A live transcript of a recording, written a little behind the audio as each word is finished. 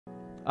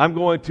I'm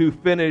going to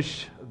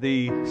finish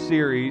the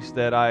series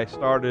that I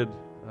started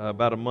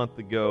about a month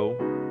ago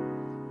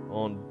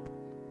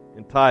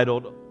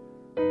entitled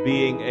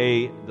Being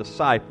a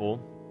Disciple.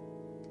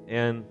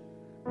 And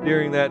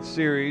during that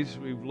series,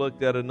 we've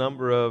looked at a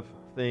number of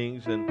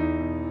things,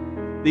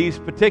 and these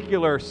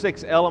particular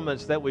 6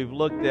 elements that we've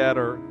looked at,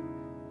 or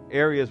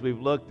areas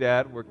we've looked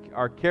at,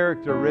 are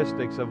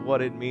characteristics of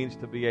what it means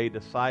to be a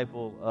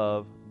disciple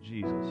of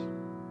Jesus.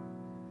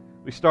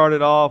 We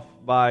started off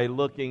by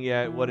looking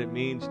at what it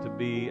means to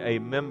be a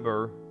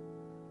member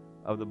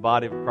of the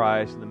body of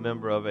Christ and a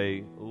member of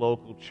a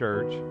local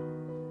church,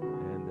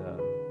 and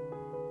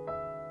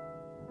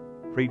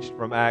preached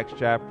from Acts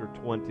chapter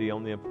 20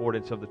 on the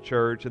importance of the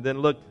church, and then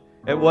looked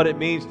at what it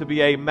means to be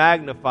a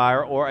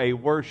magnifier or a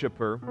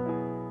worshiper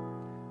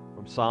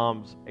from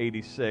Psalms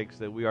 86,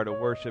 that we are to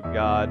worship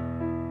God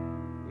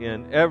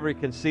in every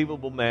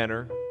conceivable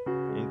manner,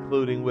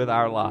 including with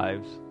our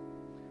lives.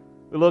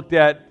 We looked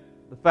at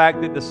the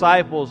fact that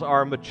disciples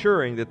are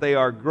maturing, that they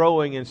are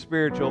growing in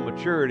spiritual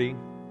maturity.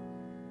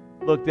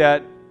 Looked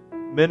at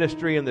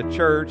ministry in the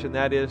church, and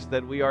that is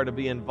that we are to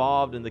be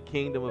involved in the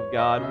kingdom of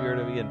God. We are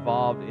to be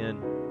involved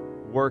in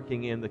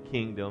working in the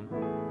kingdom.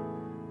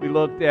 We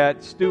looked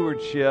at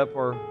stewardship,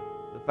 or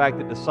the fact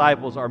that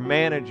disciples are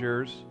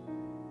managers,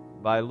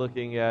 by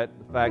looking at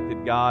the fact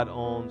that God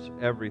owns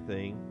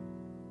everything.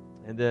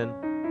 And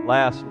then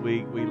last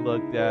week we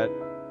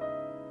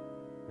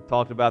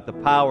talked about the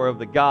power of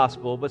the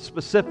gospel, but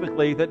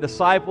specifically that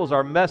disciples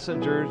are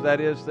messengers, that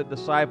is, that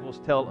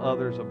disciples tell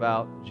others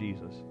about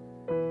Jesus.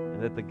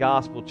 And that the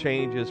gospel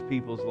changes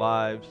people's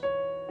lives.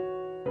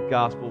 The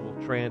gospel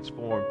will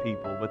transform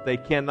people, but they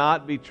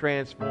cannot be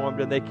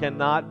transformed and they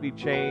cannot be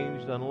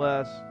changed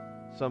unless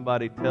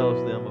somebody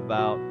tells them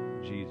about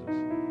Jesus.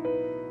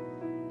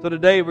 So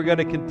today we're going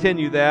to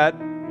continue that,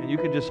 and you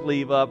can just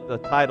leave up the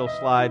title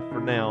slide for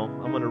now.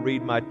 I'm going to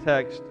read my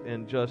text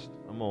in just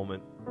a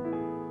moment.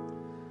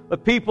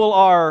 But people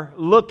are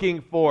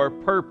looking for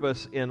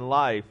purpose in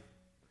life.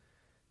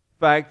 In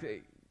fact,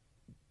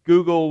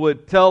 Google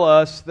would tell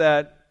us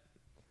that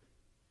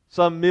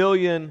some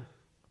million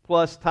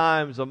plus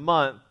times a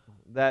month,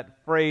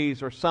 that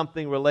phrase or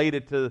something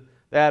related to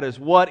that is,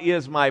 "What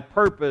is my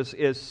purpose?"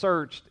 is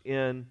searched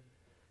in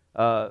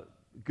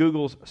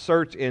Google's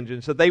search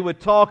engine. So they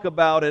would talk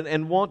about it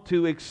and want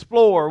to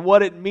explore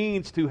what it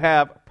means to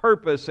have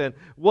purpose and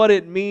what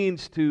it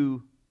means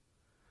to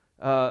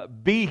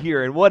be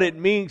here and what it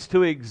means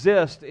to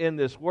exist in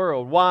this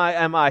world. Why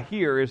am I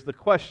here is the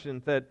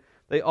question that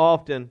they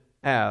often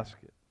ask.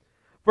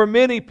 For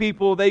many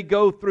people, they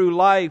go through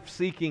life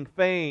seeking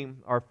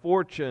fame or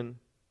fortune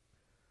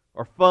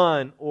or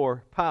fun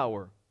or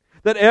power.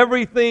 That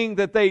everything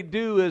that they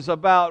do is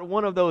about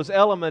one of those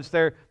elements.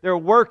 They're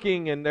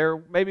working, and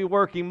they're maybe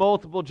working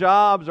multiple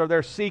jobs, or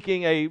they're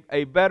seeking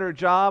a better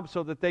job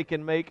so that they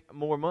can make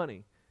more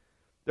money.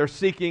 They're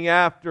seeking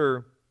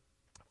after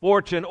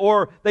fortune,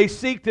 or they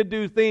seek to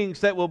do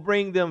things that will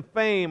bring them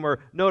fame or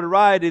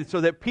notoriety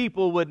so that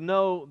people would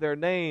know their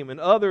name.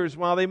 And others,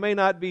 while they may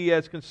not be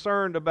as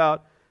concerned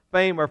about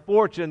fame or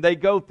fortune, they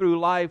go through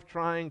life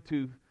trying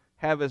to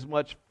have as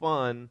much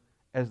fun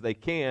as they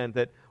can.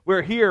 That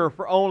we're here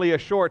for only a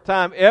short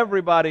time.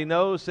 Everybody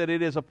knows that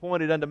it is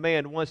appointed unto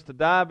man once to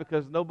die,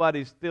 because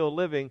nobody's still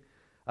living.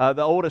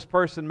 The oldest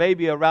person,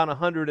 maybe around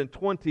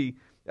 120,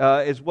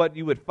 is what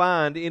you would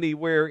find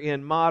anywhere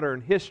in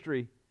modern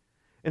history.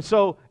 And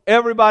so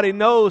everybody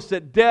knows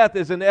that death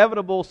is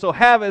inevitable, so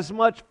have as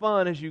much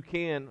fun as you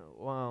can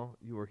while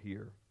you are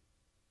here.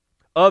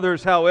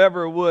 Others,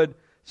 however, would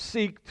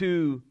seek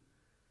to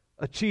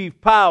achieve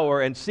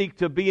power and seek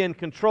to be in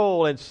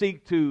control and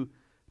seek to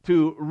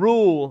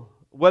rule,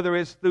 whether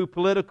it's through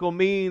political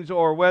means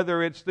or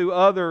whether it's through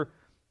other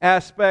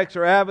aspects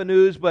or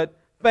avenues. But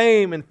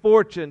fame and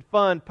fortune,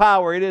 fun,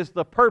 power, it is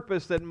the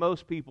purpose that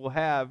most people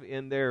have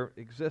in their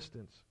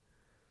existence.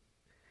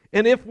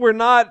 And if we're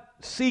not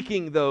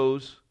seeking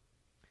those,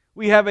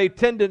 we have a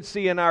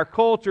tendency in our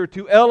culture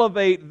to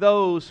elevate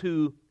those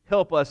who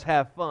help us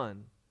have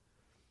fun.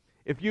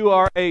 If you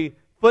are a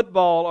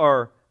football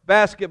or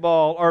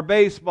basketball or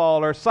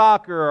baseball or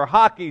soccer or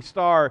hockey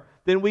star,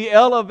 then we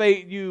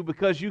elevate you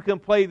because you can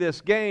play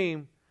this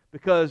game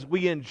because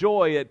we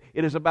enjoy it.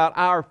 It is about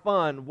our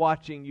fun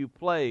watching you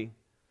play.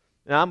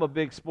 Now, I'm a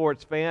big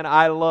sports fan.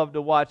 I love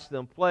to watch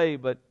them play,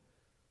 but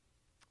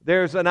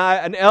there's an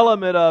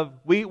element of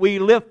we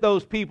lift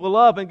those people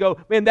up and go,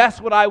 man, that's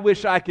what I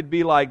wish I could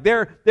be like.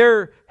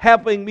 They're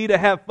helping me to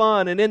have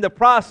fun, and in the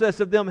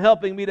process of them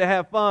helping me to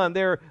have fun,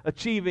 they're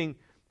achieving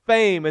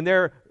fame, and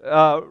they're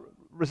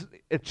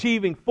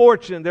achieving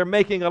fortune. They're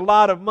making a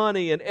lot of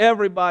money, and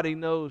everybody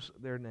knows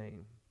their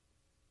name.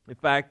 In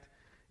fact,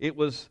 it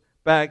was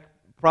back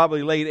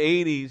probably late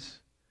 80s,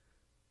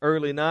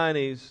 early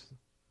 90s,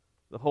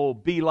 the whole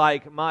be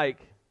like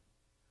Mike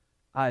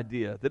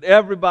idea, that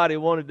everybody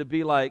wanted to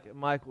be like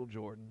Michael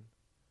Jordan.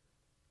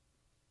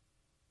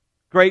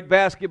 Great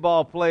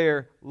basketball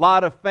player,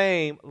 lot of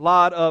fame,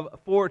 lot of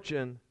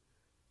fortune.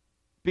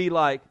 Be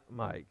like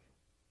Mike.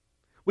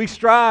 We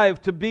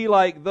strive to be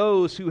like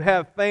those who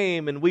have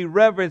fame, and we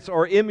reverence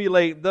or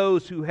emulate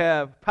those who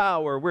have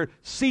power. We're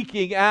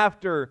seeking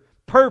after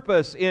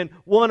purpose in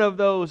one of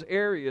those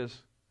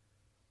areas.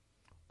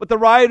 But the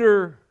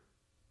writer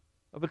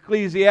of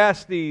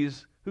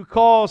Ecclesiastes, who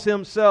calls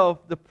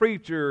himself the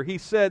preacher, he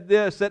said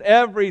this, that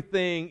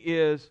everything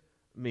is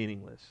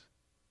meaningless.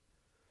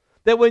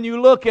 That when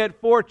you look at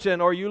fortune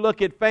or you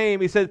look at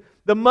fame, he said,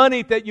 the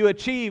money that you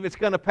achieve, it's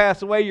going to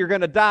pass away, you're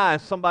going to die,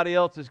 and somebody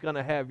else is going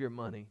to have your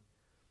money.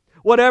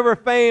 Whatever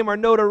fame or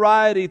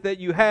notoriety that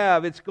you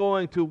have, it's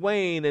going to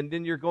wane, and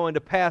then you're going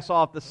to pass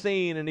off the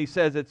scene, and he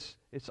says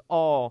it's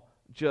all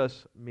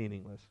just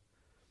meaningless.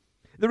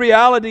 The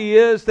reality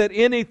is that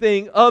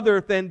anything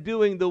other than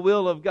doing the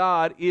will of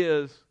God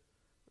is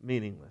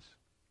meaningless.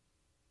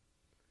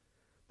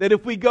 That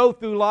if we go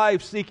through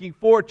life seeking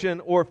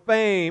fortune or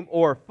fame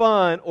or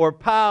fun or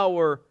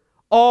power,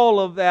 all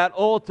of that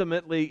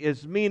ultimately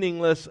is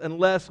meaningless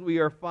unless we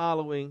are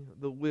following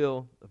the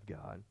will of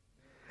God.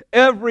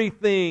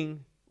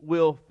 Everything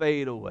will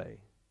fade away.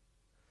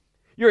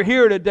 You're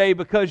here today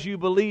because you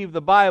believe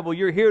the Bible.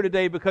 You're here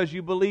today because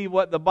you believe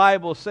what the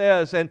Bible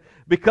says. And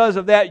because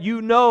of that,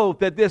 you know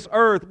that this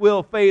earth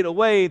will fade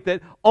away,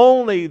 that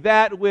only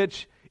that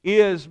which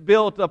is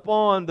built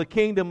upon the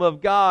kingdom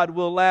of God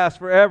will last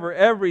forever.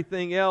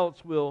 Everything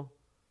else will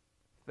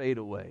fade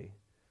away.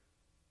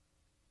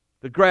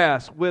 The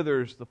grass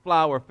withers, the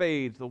flower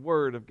fades, the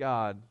word of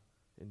God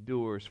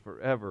endures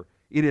forever.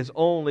 It is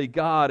only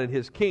God and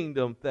His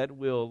kingdom that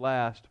will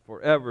last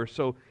forever.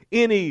 So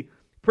any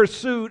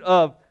pursuit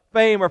of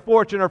fame or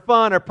fortune or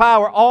fun or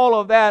power, all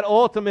of that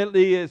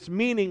ultimately is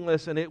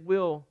meaningless and it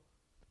will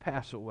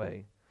pass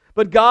away.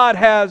 But God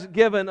has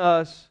given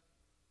us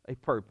a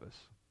purpose.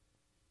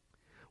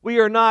 We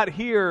are not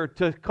here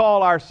to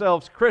call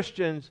ourselves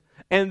Christians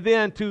and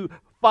then to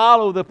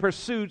follow the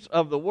pursuits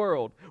of the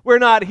world. We're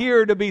not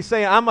here to be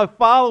saying, I'm a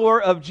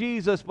follower of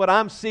Jesus, but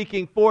I'm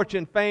seeking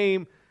fortune,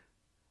 fame,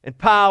 and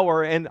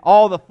power and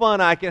all the fun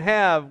I can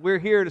have. We're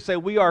here to say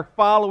we are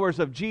followers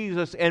of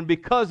Jesus, and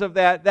because of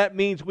that, that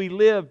means we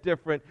live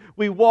different,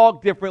 we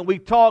walk different, we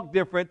talk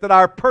different, that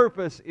our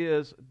purpose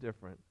is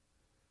different.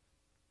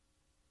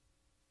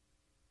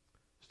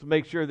 Just to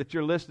make sure that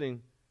you're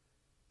listening,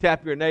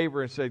 tap your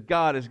neighbor and say,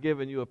 God has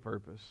given you a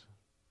purpose.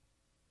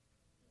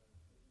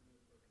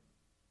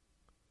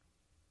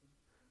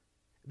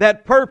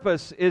 That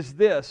purpose is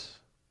this,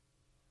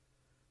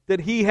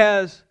 that He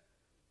has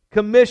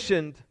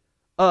commissioned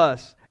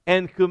us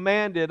and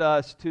commanded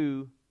us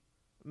to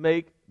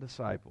make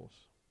disciples.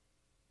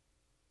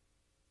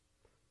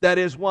 That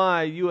is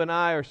why you and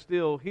I are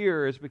still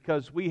here, is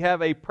because we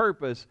have a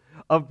purpose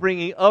of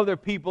bringing other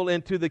people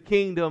into the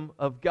kingdom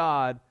of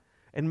God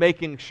and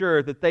making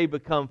sure that they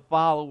become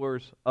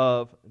followers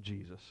of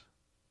Jesus.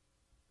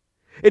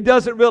 It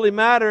doesn't really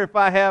matter if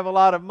I have a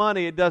lot of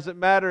money. It doesn't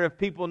matter if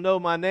people know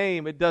my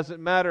name. It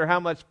doesn't matter how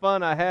much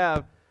fun I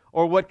have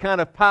or what kind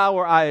of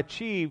power I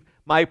achieve.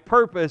 My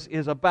purpose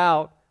is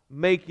about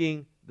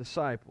making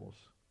disciples.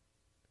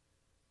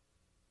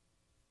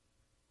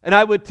 And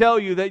I would tell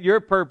you that your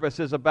purpose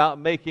is about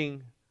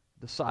making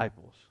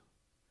disciples.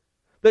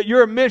 That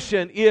your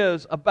mission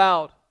is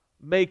about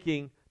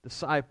making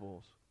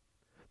disciples.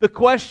 The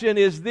question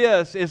is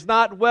this, is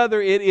not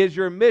whether it is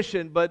your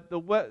mission, but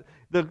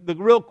the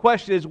real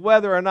question is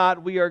whether or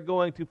not we are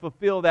going to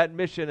fulfill that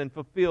mission and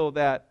fulfill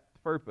that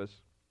purpose.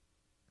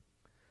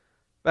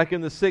 Back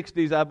in the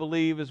 60s, I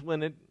believe, is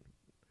when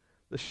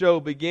the show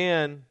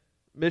began.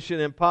 Mission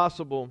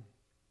Impossible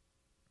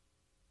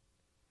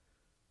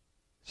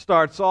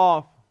starts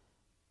off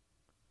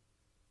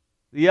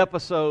the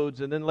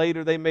episodes, and then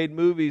later they made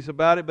movies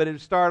about it, but it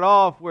would start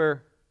off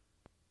where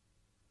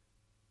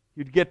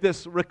you'd get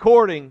this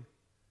recording.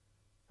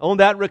 On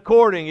that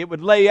recording, it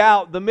would lay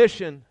out the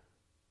mission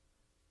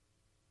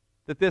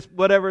that this,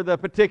 whatever the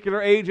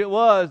particular agent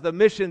was, the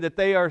mission that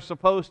they are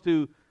supposed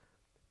to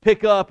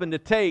pick up and to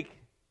take.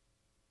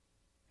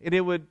 And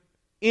it would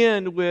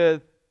end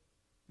with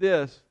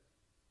this.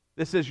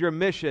 This is your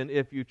mission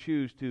if you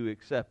choose to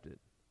accept it.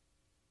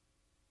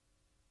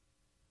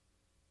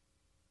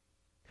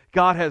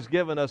 God has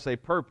given us a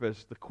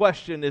purpose. The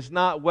question is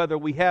not whether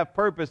we have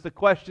purpose. The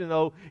question,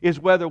 though,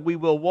 is whether we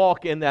will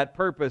walk in that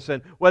purpose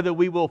and whether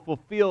we will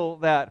fulfill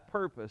that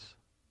purpose.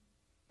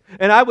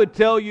 And I would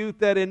tell you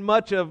that in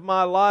much of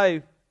my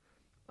life,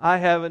 I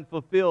haven't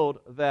fulfilled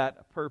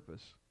that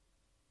purpose.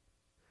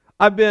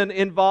 I've been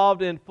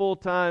involved in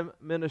full-time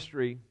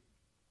ministry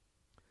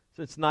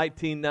since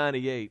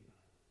 1998.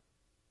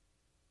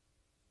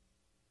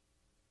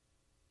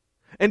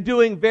 And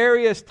doing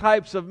various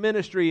types of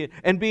ministry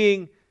and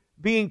being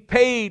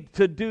paid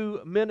to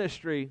do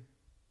ministry.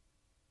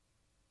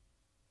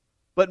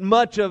 But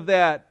much of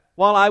that,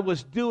 while I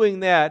was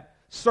doing that,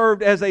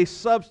 served as a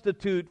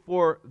substitute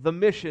for the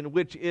mission,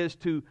 which is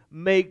to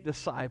make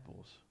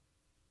disciples.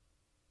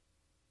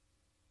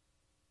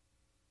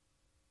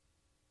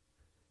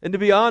 And to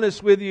be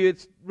honest with you,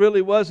 it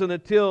really wasn't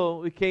until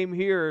we came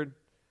here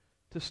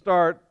to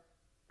start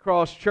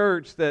Cross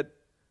Church that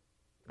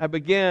I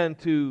began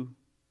to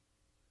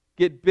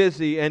get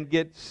busy and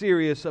get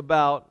serious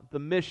about the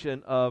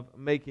mission of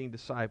making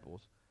disciples.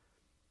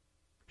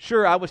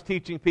 Sure, I was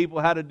teaching people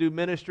how to do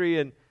ministry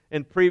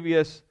in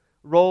previous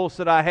roles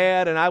that I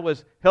had, and I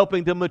was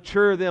helping to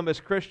mature them as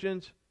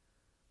Christians.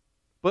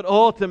 But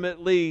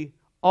ultimately,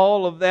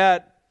 all of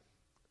that,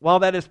 while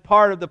that is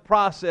part of the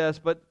process,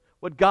 but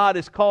what God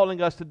is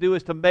calling us to do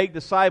is to make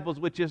disciples,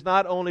 which is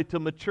not only to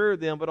mature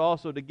them, but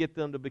also to get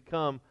them to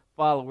become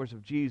followers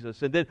of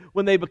Jesus. And then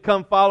when they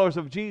become followers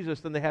of Jesus,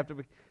 then they have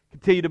to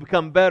continue to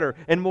become better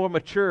and more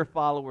mature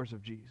followers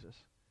of Jesus.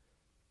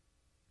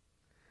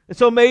 And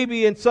so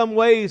maybe in some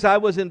ways I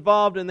was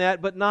involved in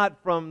that, but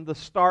not from the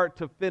start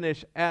to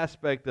finish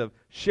aspect of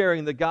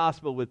sharing the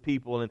gospel with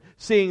people and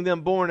seeing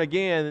them born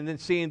again and then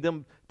seeing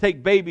them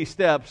take baby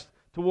steps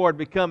toward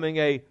becoming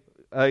a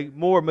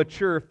more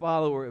mature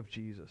follower of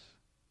Jesus.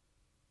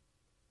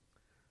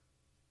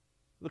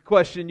 The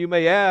question you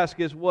may ask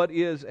is, what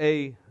is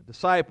a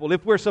disciple?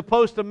 If we're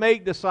supposed to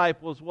make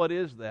disciples, what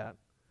is that?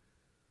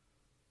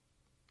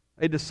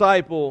 A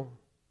disciple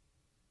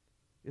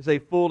is a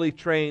fully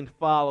trained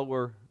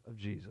follower of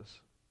Jesus.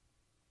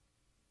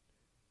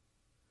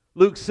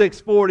 Luke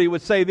 6:40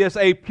 would say this: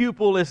 a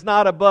pupil is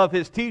not above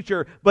his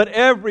teacher, but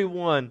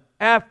everyone,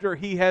 after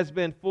he has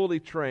been fully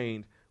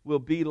trained, will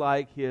be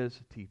like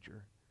his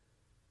teacher.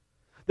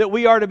 That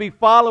we are to be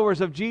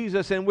followers of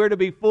Jesus, and we're to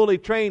be fully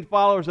trained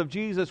followers of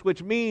Jesus,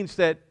 which means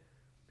that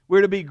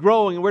we're to be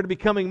growing and we're to be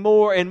becoming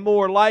more and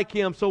more like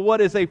Him. So what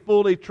is a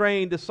fully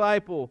trained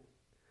disciple?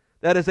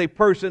 That is a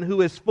person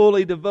who is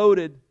fully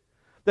devoted,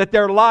 that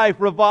their life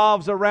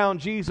revolves around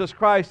Jesus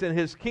Christ and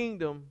His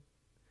kingdom.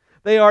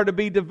 They are to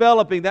be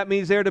developing. That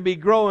means they're to be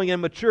growing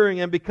and maturing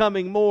and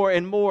becoming more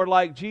and more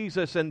like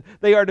Jesus. And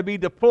they are to be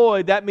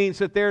deployed. That means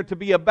that they're to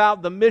be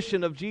about the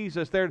mission of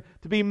Jesus. They're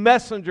to be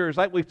messengers,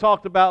 like we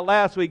talked about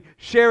last week,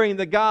 sharing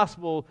the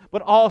gospel,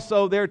 but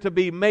also they're to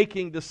be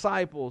making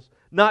disciples.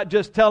 Not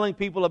just telling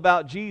people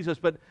about Jesus,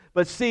 but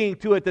seeing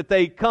to it that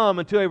they come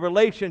into a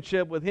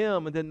relationship with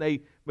Him and then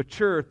they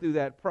mature through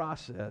that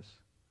process.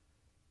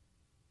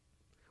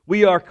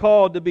 We are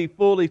called to be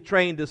fully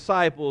trained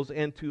disciples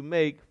and to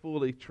make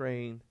fully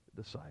trained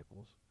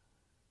disciples.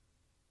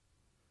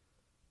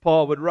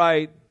 Paul would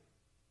write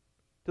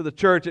to the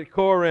church at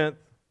Corinth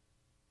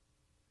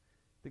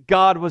that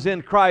God was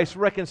in Christ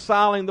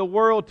reconciling the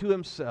world to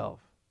Himself,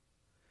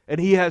 and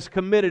He has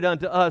committed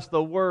unto us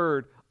the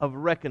word of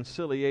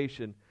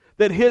reconciliation.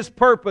 That His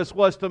purpose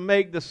was to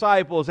make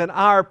disciples, and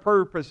our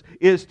purpose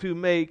is to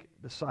make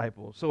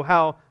disciples. So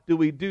how do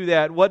we do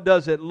that? What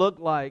does it look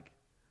like?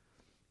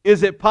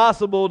 Is it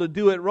possible to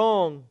do it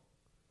wrong?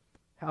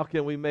 How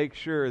can we make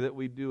sure that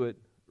we do it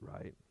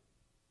right?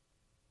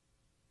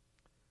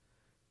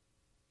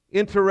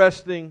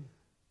 Interestingly,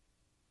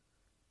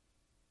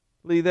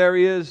 there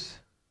is,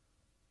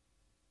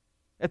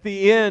 at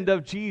the end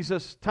of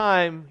Jesus'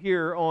 time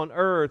here on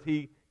earth,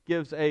 He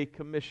gives a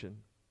commission.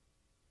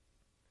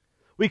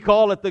 We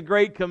call it the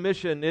Great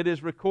Commission. It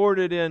is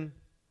recorded in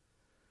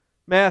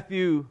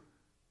Matthew,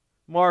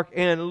 Mark,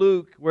 and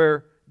Luke,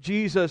 where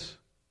Jesus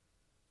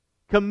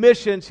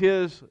commissions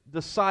His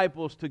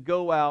disciples to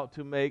go out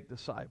to make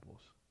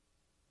disciples.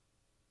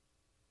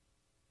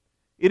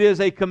 It is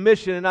a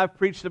commission, and I've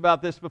preached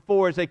about this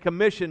before, it's a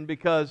commission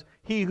because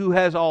He who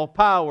has all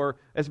power,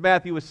 as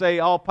Matthew would say,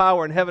 all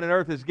power in heaven and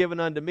earth is given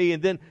unto me.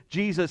 And then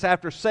Jesus,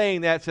 after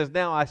saying that, says,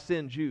 now I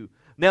send you.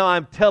 Now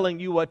I'm telling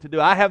you what to do.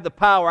 I have the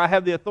power, I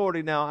have the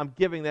authority now. I'm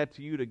giving that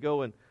to you to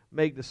go and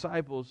make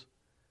disciples.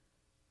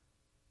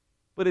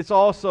 But it's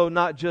also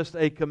not just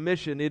a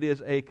commission, it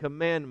is a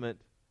commandment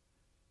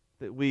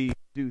that we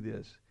do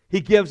this.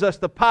 He gives us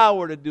the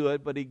power to do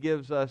it, but He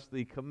gives us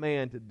the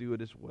command to do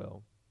it as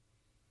well.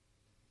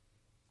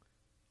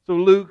 So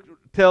Luke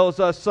tells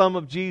us some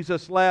of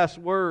Jesus' last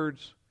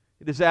words.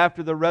 It is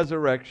after the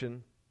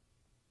resurrection.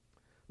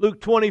 Luke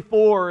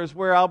 24 is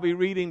where I'll be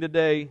reading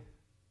today.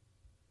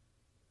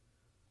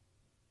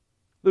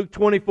 Luke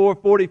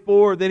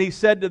 24:44, then He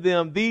said to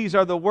them, these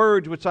are the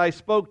words which I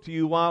spoke to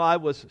you while I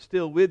was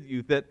still with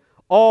you, that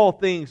all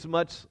things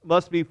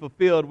must be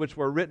fulfilled which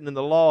were written in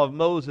the law of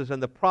Moses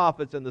and the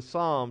prophets and the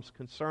Psalms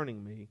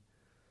concerning me.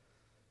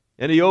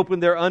 And He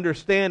opened their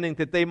understanding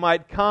that they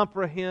might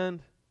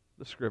comprehend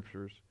the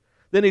Scriptures.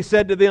 Then He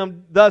said to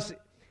them, thus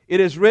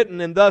it is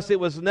written, and thus it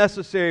was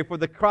necessary for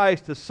the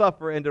Christ to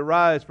suffer and to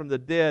rise from the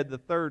dead the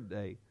third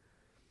day.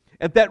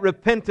 And that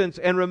repentance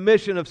and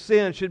remission of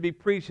sin should be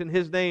preached in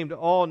His name to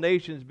all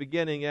nations,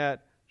 beginning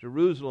at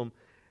Jerusalem.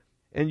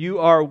 And you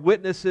are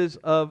witnesses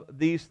of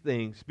these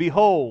things.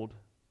 Behold,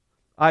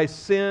 I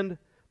send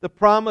the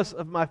promise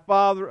of my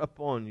Father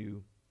upon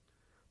you.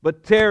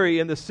 But tarry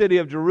in the city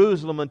of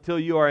Jerusalem until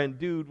you are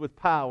endued with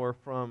power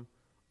from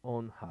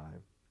on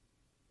high.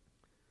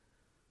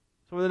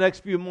 So for the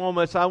next few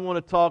moments, I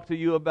want to talk to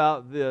you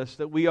about this,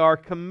 that we are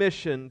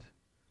commissioned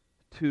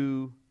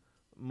to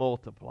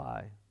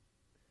multiply.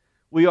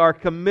 We are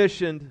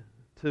commissioned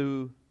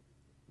to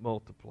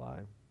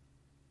multiply.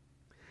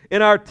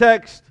 In our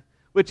text,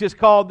 which is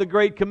called the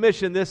Great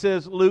Commission, this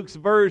is Luke's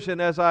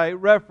version, as I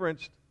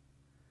referenced,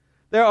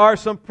 there are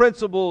some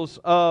principles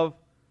of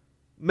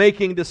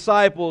making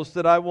disciples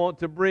that I want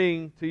to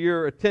bring to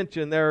your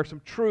attention. There are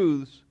some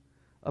truths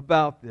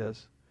about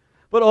this.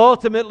 But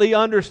ultimately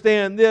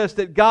understand this,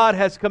 that God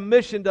has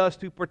commissioned us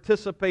to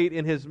participate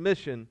in His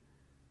mission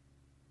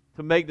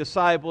to make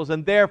disciples,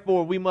 and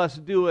therefore we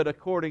must do it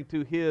according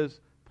to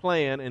His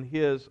plan and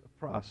His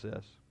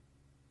process.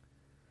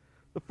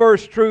 The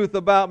first truth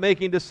about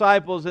making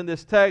disciples in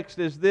this text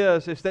is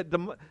this, is that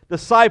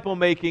disciple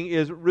making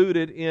is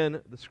rooted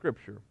in the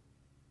Scripture.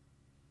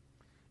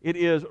 It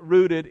is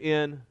rooted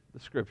in the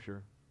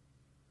Scripture.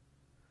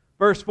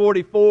 Verse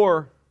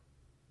 44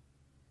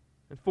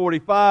 and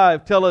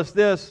 45 tell us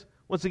this.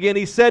 Once again,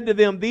 He said to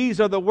them, "These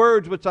are the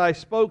words which I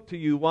spoke to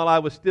you while I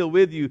was still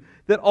with you,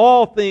 that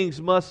all things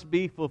must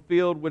be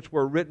fulfilled which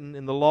were written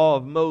in the law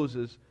of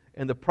Moses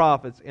and the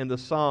prophets and the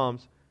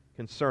Psalms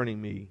concerning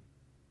me."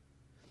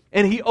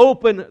 And He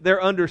opened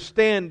their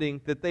understanding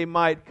that they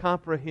might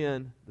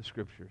comprehend the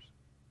Scriptures.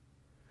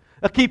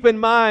 Now keep in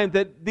mind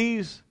that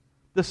these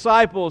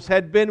disciples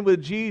had been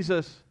with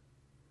Jesus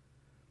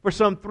for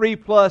some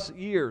 3+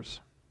 years.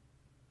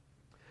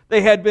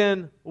 They had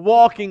been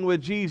walking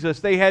with Jesus.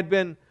 They had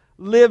been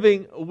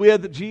living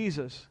with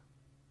Jesus.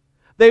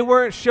 They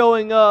weren't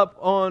showing up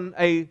on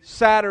a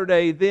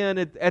Saturday then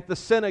at the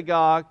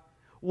synagogue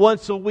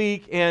once a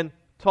week and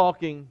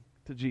talking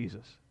to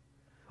Jesus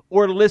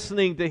or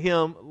listening to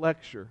Him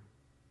lecture.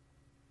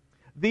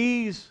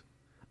 These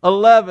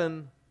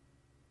 11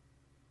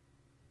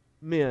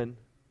 men,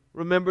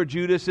 remember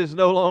Judas is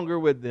no longer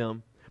with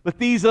them, but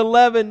these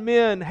 11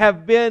 men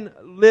have been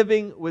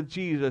living with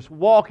Jesus,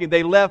 walking.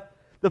 They left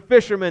the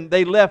fishermen,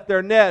 they left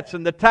their nets,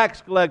 and the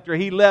tax collector,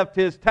 he left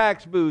his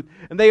tax booth,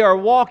 and they are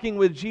walking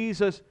with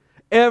Jesus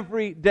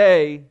every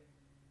day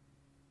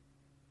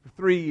for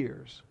 3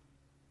 years.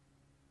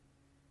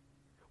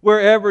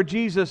 Wherever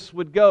Jesus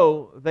would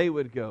go, they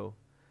would go.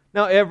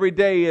 Now, every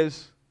day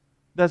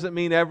doesn't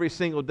mean every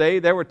single day.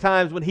 There were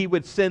times when He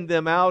would send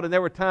them out, and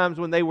there were times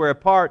when they were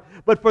apart.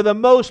 But for the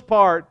most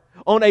part,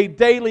 on a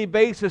daily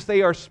basis,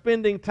 they are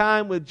spending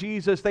time with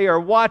Jesus. They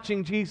are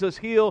watching Jesus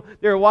heal.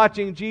 They're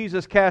watching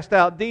Jesus cast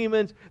out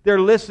demons.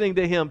 They're listening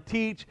to Him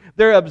teach.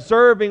 They're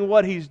observing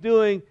what He's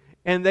doing,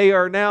 and they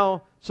are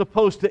now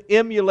supposed to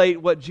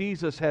emulate what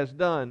Jesus has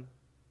done.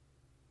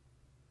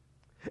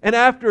 And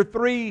after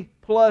 3+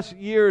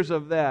 years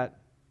of that,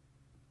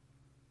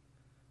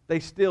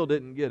 they still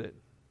didn't get it.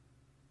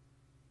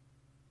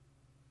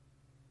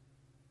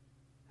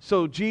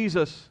 So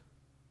Jesus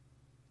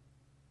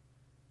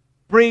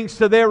brings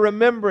to their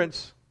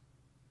remembrance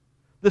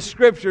the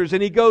Scriptures,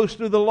 and He goes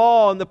through the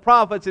law and the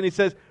prophets, and He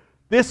says,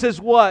 this is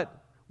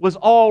what was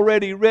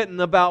already written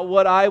about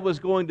what I was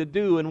going to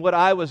do and what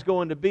I was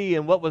going to be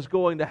and what was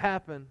going to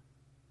happen.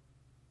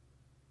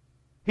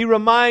 He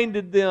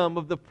reminded them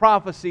of the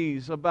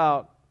prophecies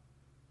about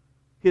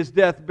His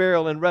death,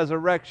 burial, and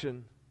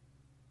resurrection.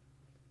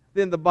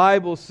 Then the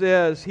Bible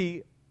says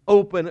He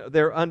opened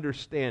their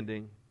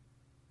understanding.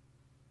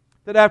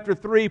 That after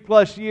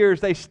 3+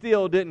 years, they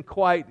still didn't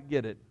quite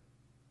get it.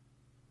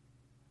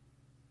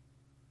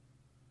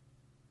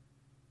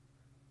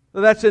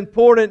 Now that's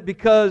important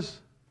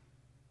because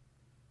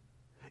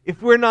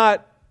if we're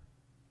not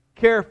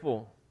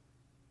careful,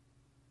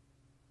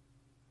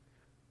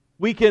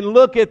 we can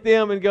look at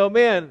them and go,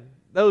 man,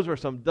 those were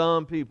some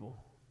dumb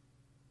people.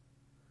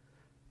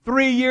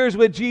 3 years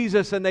with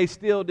Jesus and they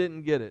still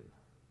didn't get it.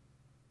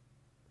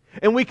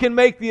 And we can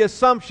make the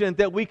assumption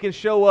that we can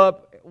show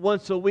up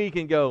once a week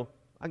and go,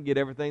 I can get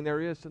everything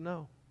there is to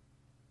know.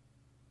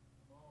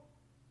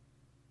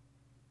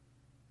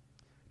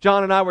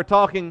 John and I were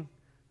talking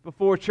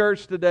before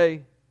church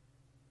today.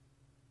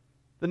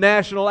 The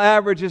national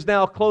average is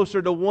now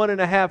closer to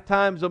 1.5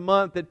 times a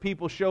month that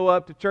people show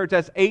up to church.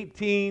 That's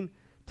 18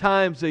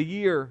 times a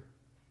year.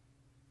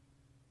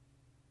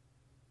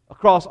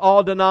 Across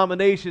all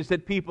denominations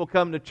that people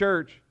come to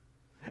church.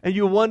 And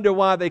you wonder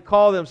why they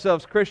call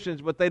themselves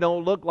Christians, but they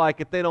don't look like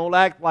it, they don't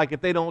act like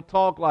it, they don't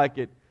talk like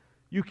it.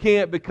 You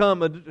can't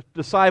become a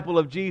disciple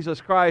of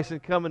Jesus Christ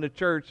and come into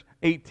church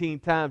 18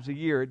 times a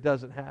year. It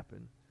doesn't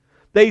happen.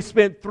 They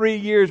spent 3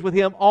 years with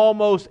Him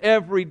almost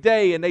every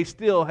day, and they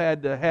still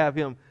had to have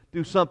Him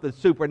do something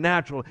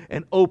supernatural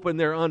and open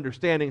their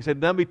understanding and say,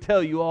 let me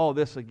tell you all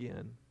this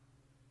again.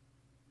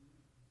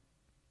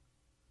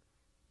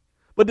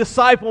 But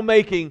disciple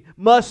making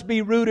must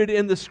be rooted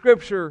in the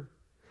Scripture.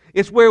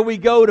 It's where we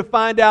go to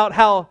find out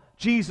how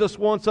Jesus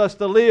wants us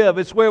to live.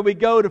 It's where we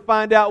go to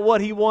find out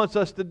what He wants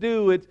us to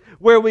do. It's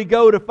where we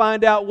go to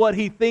find out what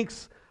He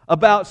thinks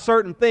about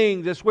certain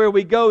things. It's where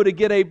we go to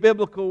get a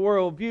biblical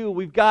worldview.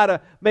 We've got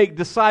to make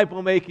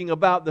disciple making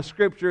about the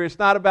Scripture. It's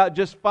not about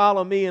just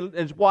follow me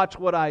and watch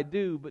what I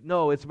do. But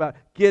no, it's about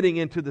getting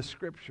into the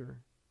Scripture.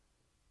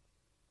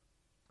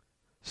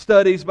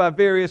 Studies by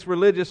various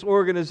religious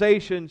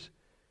organizations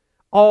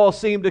all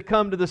seem to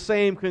come to the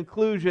same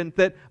conclusion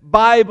that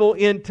Bible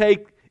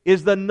intake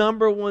is the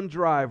number one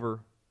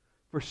driver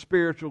for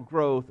spiritual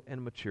growth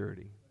and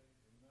maturity.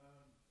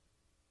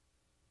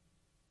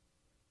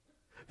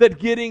 That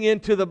getting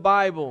into the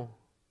Bible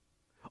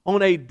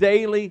on a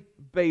daily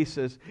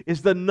basis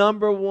is the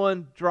number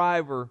one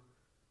driver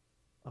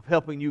of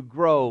helping you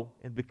grow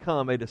and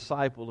become a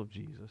disciple of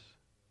Jesus.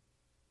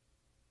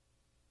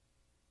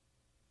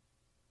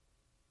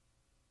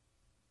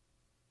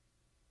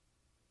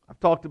 I've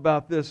talked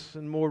about this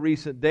in more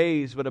recent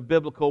days, but a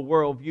biblical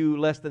worldview,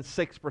 less than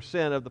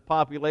 6% of the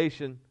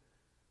population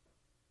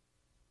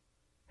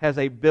has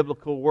a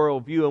biblical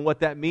worldview. And what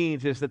that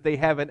means is that they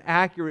have an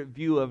accurate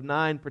view of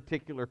 9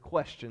 particular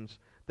questions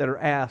that are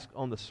asked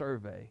on the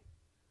survey.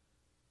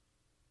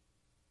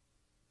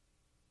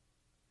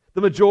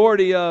 The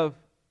majority of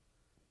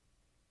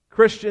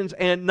Christians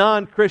and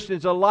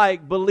non-Christians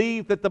alike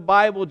believe that the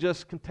Bible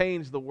just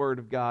contains the Word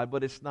of God,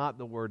 but it's not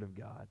the Word of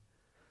God.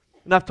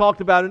 And I've talked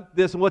about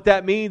this, and what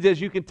that means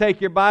is you can take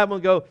your Bible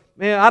and go,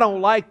 man, I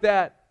don't like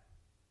that.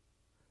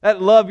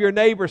 That love your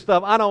neighbor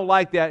stuff, I don't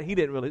like that.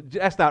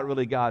 That's not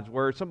really God's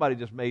Word. Somebody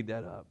just made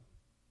that up.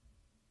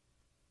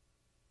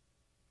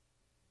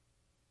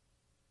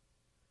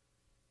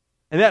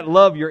 And that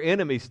love your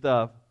enemy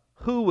stuff,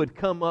 who would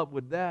come up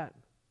with that?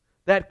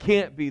 That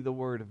can't be the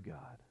Word of God.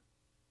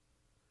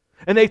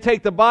 And they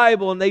take the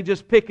Bible and they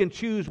just pick and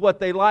choose what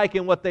they like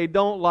and what they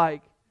don't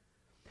like.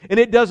 And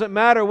it doesn't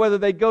matter whether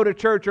they go to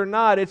church or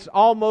not. It's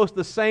almost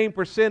the same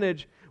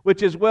percentage,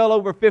 which is well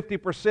over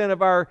 50%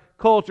 of our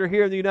culture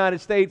here in the United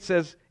States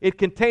says it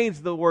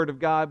contains the Word of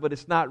God, but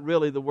it's not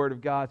really the Word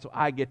of God, so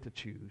I get to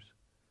choose.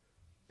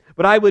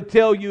 But I would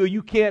tell you,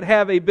 you can't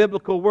have a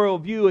biblical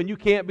worldview and you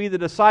can't be the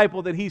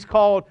disciple that He's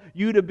called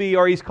you to be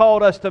or He's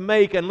called us to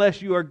make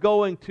unless you are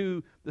going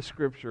to the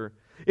Scripture.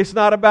 It's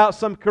not about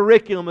some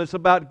curriculum. It's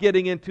about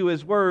getting into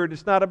His Word.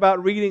 It's not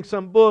about reading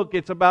some book.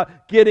 It's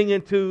about getting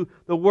into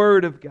the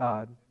Word of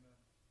God.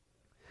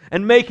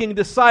 And making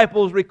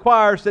disciples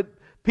requires that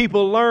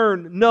people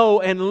learn,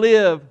 know, and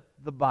live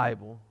the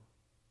Bible.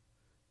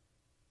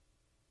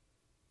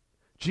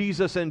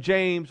 Jesus and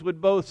James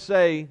would both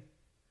say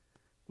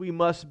we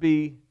must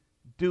be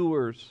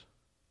doers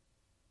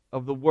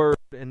of the Word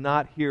and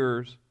not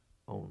hearers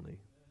only.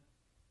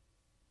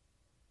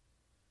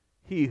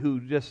 He who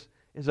just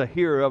is a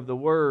hearer of the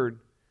Word,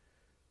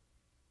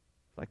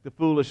 like the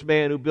foolish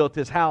man who built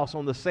his house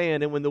on the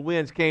sand, and when the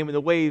winds came and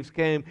the waves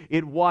came,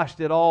 it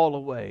washed it all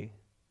away.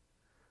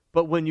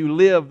 But when you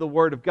live the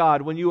Word of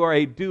God, when you are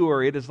a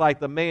doer, it is like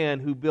the man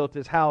who built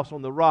his house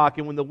on the rock,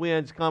 and when the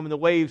winds come and the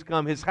waves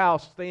come, his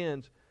house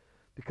stands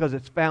because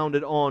it's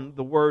founded on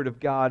the Word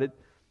of God.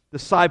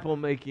 Disciple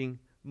making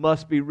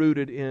must be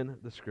rooted in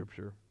the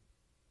Scripture.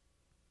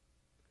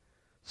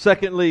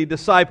 Secondly,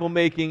 disciple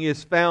making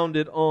is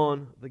founded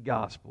on the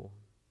gospel.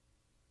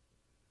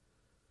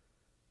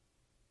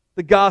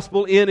 The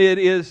gospel in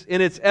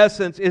its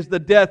essence is the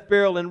death,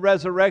 burial, and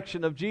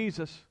resurrection of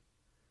Jesus.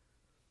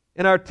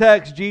 In our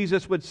text,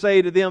 Jesus would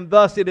say to them,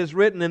 "Thus it is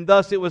written, and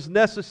thus it was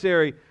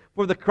necessary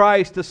for the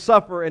Christ to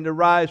suffer and to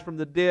rise from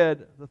the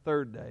dead the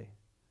third day."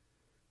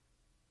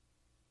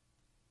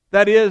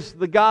 That is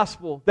the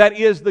gospel. That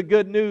is the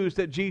good news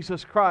that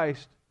Jesus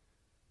Christ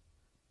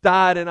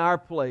died in our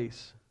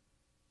place.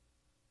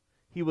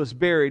 He was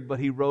buried, but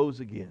He rose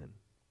again.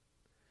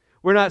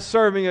 We're not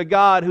serving a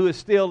God who is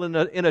still in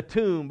a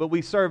tomb, but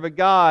we serve a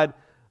God,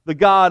 the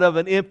God of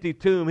an empty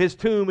tomb. His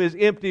tomb is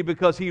empty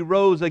because He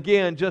rose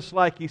again, just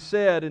like He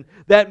said. And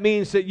that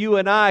means that you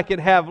and I can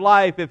have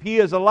life. If He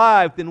is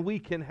alive, then we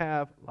can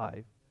have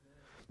life.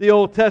 The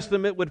Old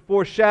Testament would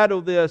foreshadow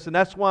this, and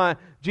that's why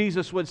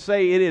Jesus would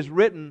say, "It is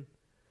written."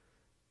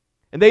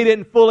 And they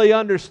didn't fully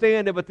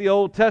understand it, but the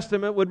Old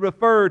Testament would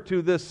refer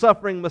to the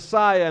suffering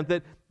Messiah, and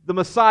that the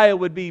Messiah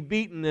would be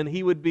beaten and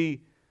He would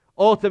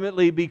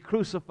ultimately be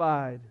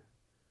crucified,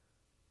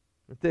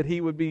 that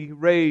He would be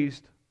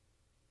raised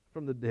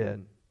from the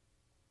dead.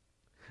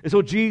 And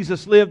so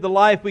Jesus lived the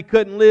life we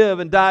couldn't live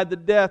and died the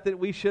death that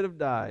we should have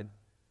died.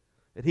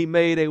 That He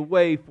made a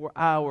way for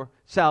our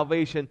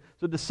salvation.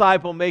 So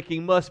disciple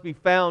making must be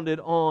founded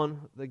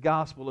on the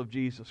gospel of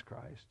Jesus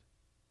Christ.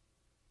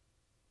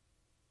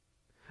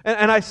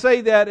 And I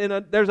say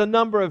that there's a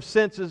number of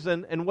senses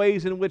and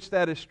ways in which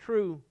that is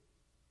true.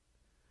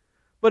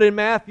 But in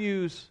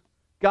Matthew's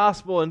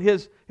gospel and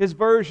his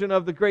version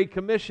of the Great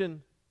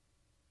Commission,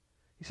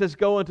 he says,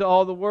 "Go into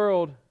all the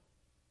world,"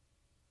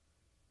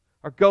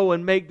 or "Go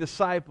and make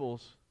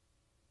disciples,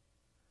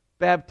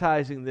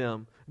 baptizing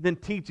them, then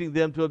teaching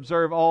them to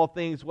observe all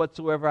things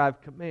whatsoever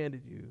I've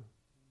commanded you."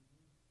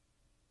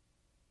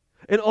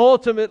 And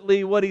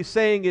ultimately what he's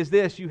saying is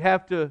this: you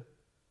have to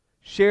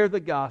share the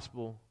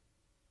gospel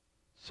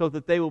so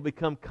that they will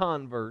become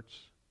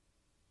converts.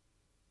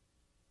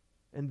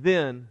 And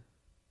then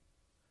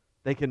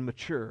they can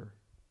mature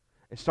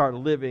and start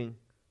living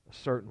a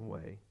certain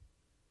way.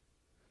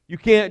 You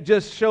can't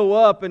just show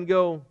up and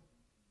go,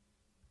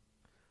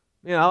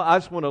 I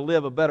just want to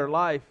live a better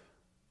life.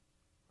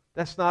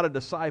 That's not a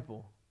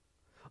disciple.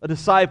 A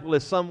disciple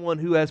is someone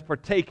who has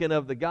partaken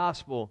of the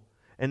gospel,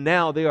 and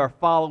now they are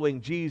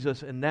following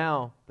Jesus, and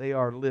now they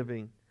are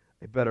living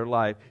a better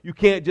life. You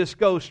can't just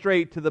go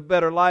straight to the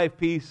better life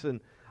piece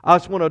and I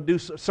just want to do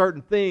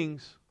certain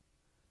things.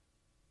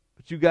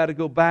 But you got to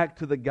go back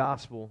to the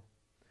gospel.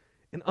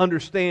 and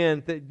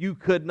understand that you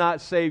could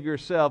not save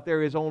yourself.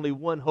 There is only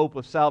one hope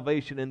of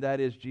salvation, and that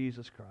is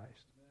Jesus Christ.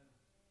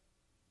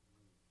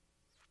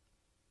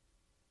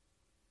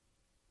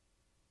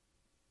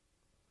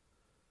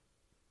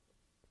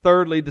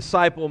 Thirdly,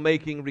 disciple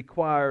making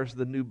requires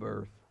the new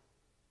birth.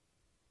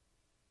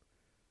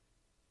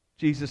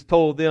 Jesus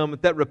told them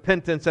that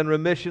repentance and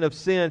remission of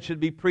sin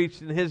should be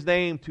preached in His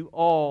name to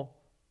all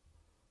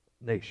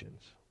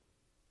nations.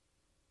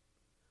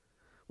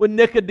 When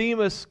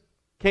Nicodemus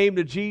came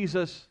to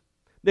Jesus,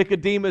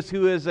 Nicodemus,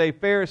 who is a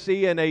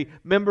Pharisee and a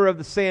member of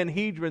the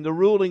Sanhedrin, the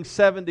ruling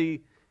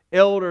 70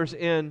 elders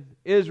in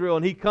Israel,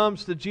 and he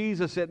comes to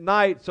Jesus at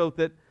night so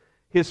that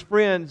his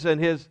friends and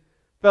his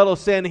fellow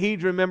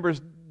Sanhedrin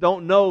members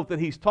don't know that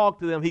he's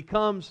talked to them. He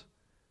comes,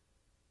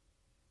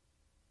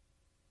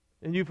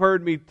 and you've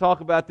heard me talk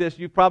about this,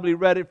 you've probably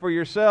read it for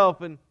yourself,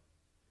 and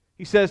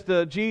he says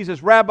to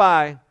Jesus,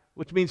 "Rabbi,"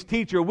 which means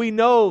teacher, "we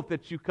know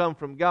that you come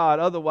from God,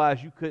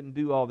 otherwise you couldn't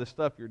do all this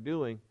stuff you're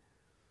doing."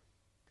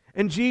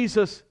 And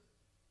Jesus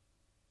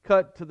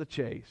cut to the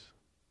chase.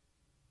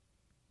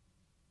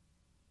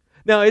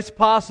 Now, it's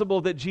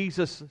possible that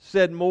Jesus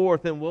said more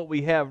than what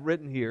we have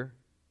written here.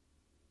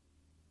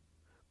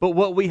 But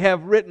what we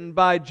have written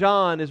by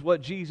John is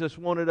what Jesus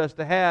wanted us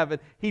to have.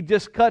 And he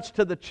just cuts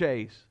to the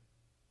chase.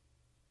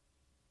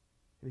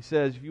 He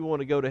says, if you want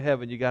to go to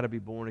heaven, you got to be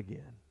born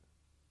again.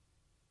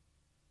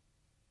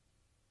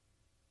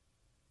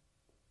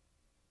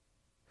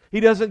 He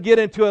doesn't get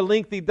into a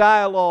lengthy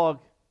dialogue.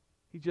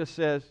 He just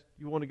says,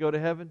 you want to go to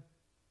heaven?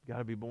 You got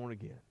to be born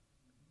again.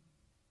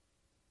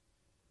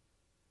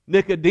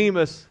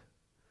 Nicodemus,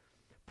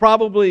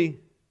 probably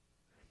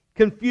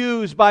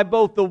confused by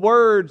both the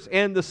words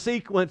and the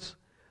sequence,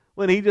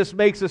 when he just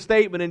makes a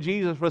statement and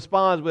Jesus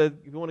responds with,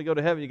 if you want to go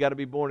to heaven, you got to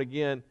be born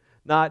again.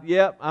 Not,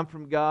 yep, I'm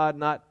from God.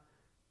 Not,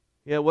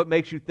 what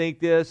makes you think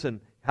this? And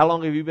how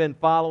long have you been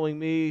following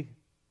me?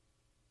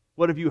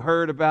 What have you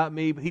heard about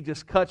me? But he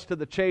just cuts to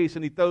the chase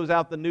and he throws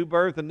out the new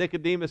birth. And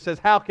Nicodemus says,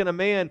 how can a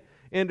man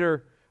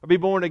enter or be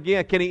born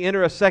again? Can he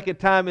enter a second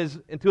time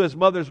into his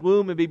mother's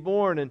womb and be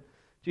born? And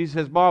Jesus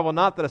says, marvel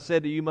not that I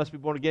said to you, you must be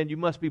born again. You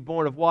must be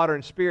born of water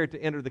and spirit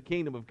to enter the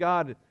kingdom of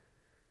God.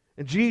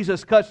 And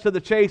Jesus cuts to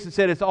the chase and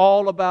said, it's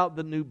all about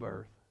the new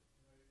birth.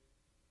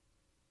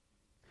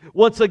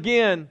 Once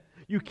again,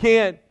 you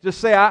can't just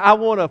say, I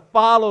want to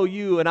follow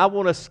you and I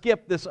want to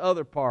skip this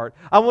other part.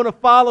 I want to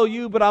follow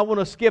you, but I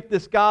want to skip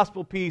this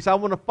gospel piece. I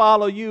want to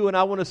follow you and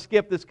I want to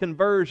skip this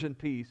conversion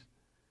piece.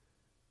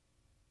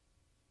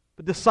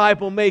 But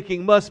disciple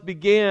making must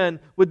begin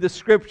with the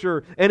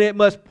Scripture, and it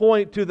must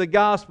point to the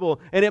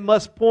gospel, and it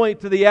must point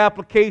to the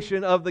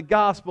application of the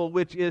gospel,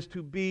 which is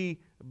to be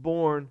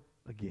born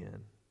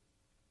again.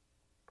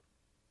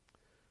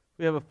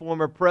 We have a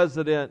former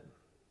president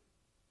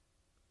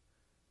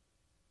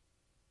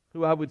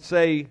who I would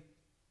say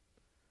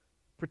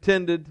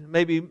pretended,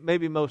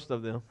 maybe most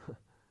of them,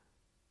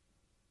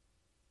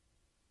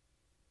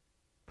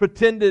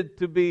 pretended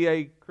to be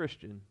a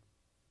Christian.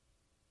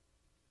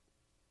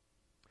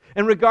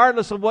 And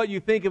regardless of what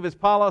you think of his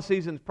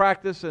policies and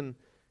practice and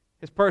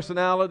his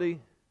personality,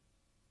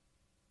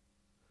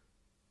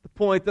 the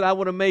point that I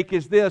want to make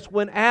is this: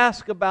 when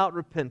asked about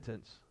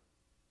repentance,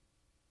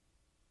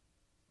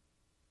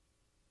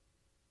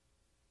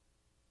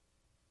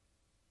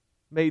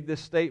 made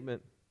this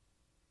statement,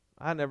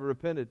 I never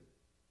repented.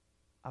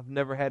 I've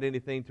never had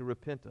anything to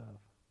repent of.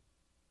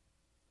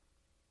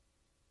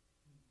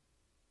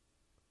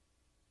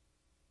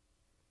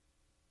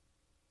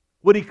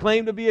 Would he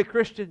claim to be a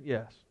Christian?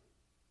 Yes.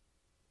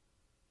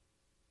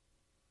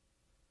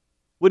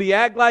 Would he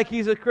act like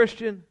he's a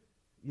Christian?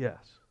 Yes.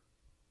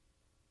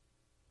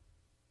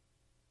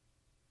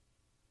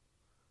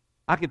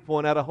 I could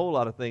point out a whole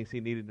lot of things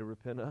he needed to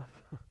repent of.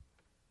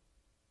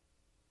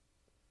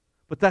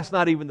 But that's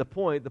not even the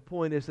point. The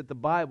point is that the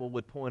Bible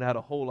would point out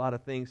a whole lot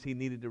of things he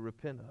needed to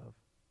repent of.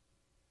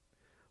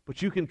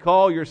 But you can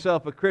call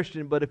yourself a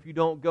Christian, but if you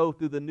don't go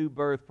through the new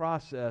birth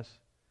process,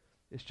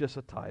 it's just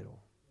a title.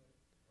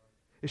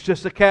 It's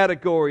just a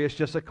category. It's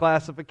just a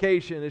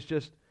classification. It's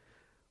just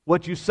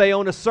what you say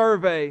on a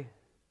survey.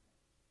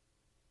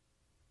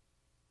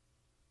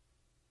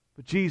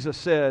 But Jesus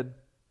said,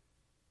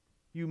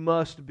 you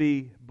must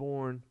be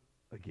born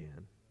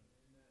again.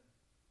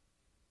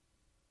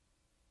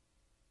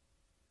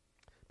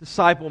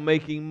 Disciple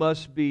making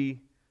must be,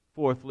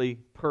 fourthly,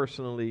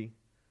 personally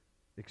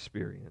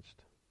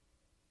experienced.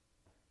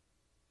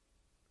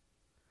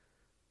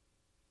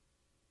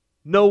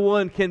 No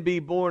one can be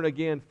born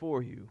again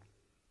for you.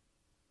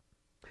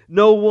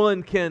 No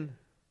one can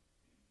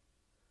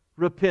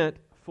repent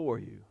for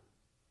you.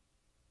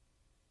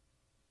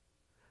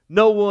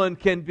 No one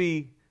can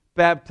be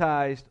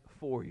baptized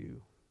for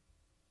you.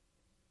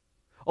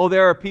 Oh,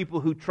 there are people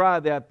who try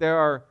that. There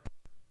are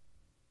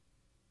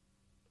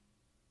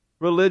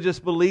religious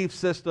belief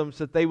systems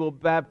that they will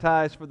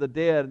baptize for the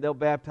dead and they'll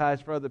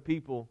baptize for other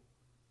people.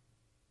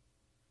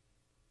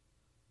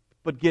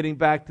 But getting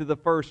back to the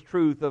first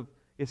truth of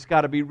it's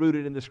got to be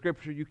rooted in the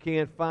Scripture, you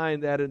can't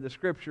find that in the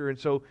Scripture, and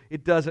so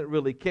it doesn't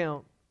really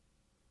count.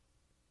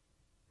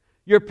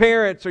 your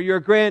parents or your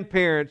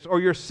grandparents or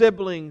your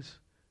siblings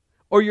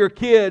or your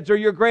kids or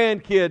your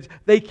grandkids,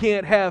 they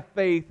can't have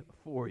faith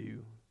for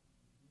you.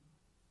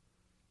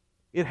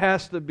 It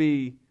has to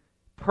be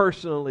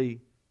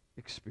personally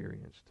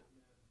experienced.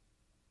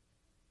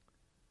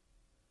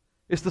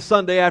 It's the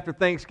Sunday after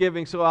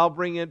Thanksgiving, so I'll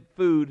bring in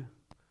food.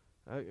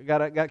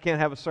 I can't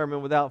have a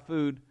sermon without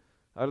food,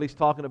 or at least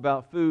talking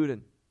about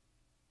food.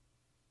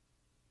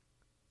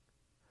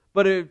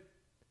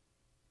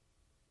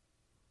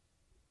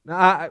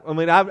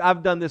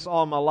 I've done this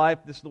all my life.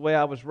 This is the way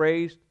I was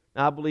raised.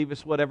 Now, I believe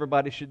it's what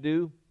everybody should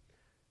do.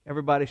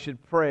 Everybody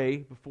should pray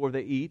before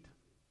they eat.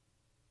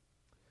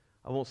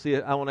 I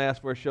won't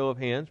ask for a show of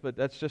hands, but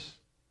that's just...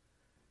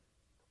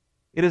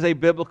 It is a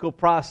biblical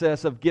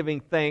process of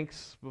giving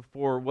thanks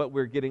before what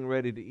we're getting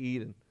ready to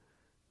eat. And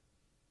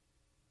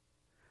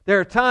there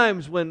are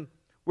times when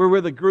we're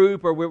with a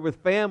group or we're with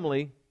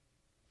family,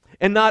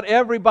 and not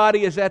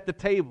everybody is at the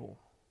table.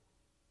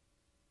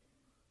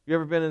 You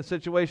ever been in a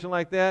situation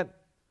like that?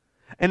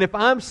 And if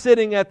I'm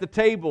sitting at the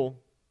table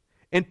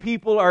and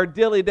people are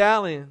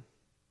dilly-dallying,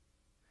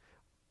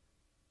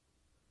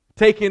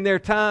 taking their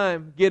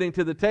time getting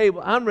to the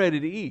table, I'm ready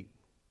to eat.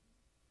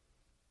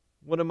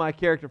 One of my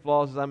character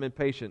flaws is I'm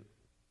impatient.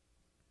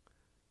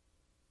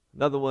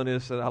 Another one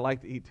is that I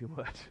like to eat too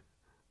much.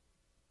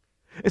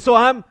 And so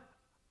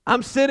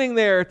I'm sitting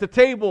there at the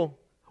table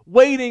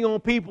waiting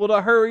on people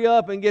to hurry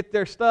up and get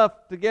their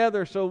stuff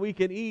together so we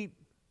can eat.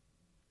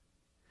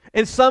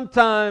 And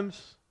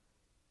sometimes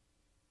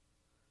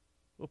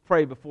we'll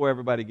pray before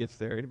everybody gets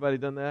there. Anybody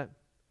done that?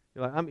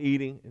 You're like, I'm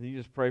eating, and you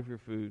just pray for your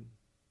food.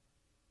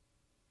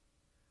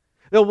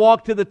 They'll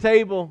walk to the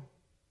table.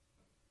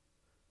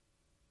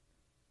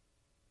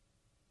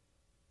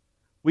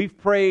 We've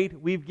prayed,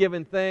 we've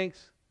given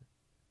thanks,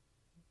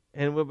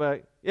 and we're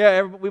like,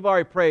 we've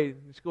already prayed.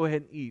 Let's go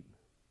ahead and eat.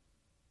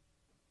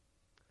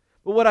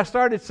 But what I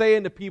started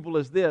saying to people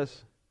is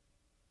this: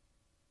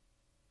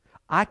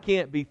 I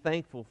can't be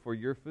thankful for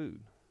your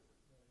food.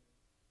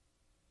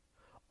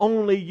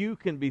 Only you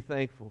can be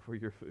thankful for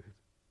your food.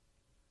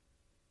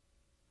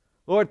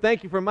 Lord,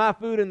 thank you for my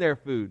food and their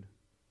food.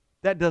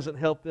 That doesn't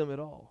help them at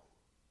all.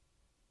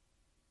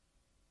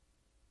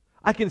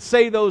 I can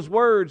say those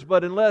words,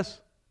 but unless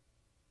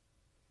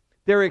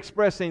they're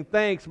expressing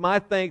thanks, my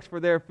thanks for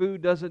their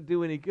food doesn't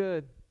do any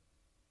good.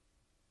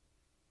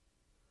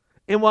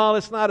 And while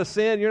it's not a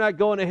sin, you're not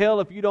going to hell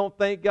if you don't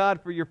thank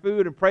God for your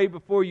food and pray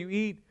before you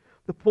eat.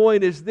 The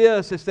point is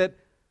this, is that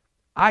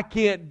I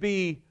can't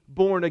be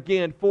born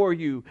again for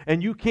you,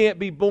 and you can't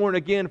be born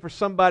again for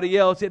somebody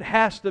else. It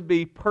has to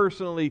be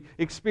personally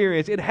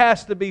experienced. It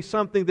has to be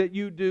something that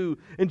you do.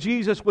 And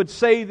Jesus would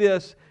say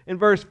this in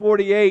verse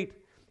 48.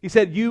 He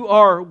said, you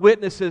are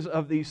witnesses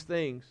of these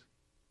things.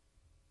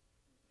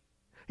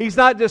 He's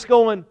not just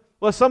going,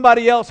 well,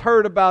 somebody else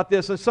heard about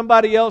this and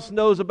somebody else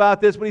knows about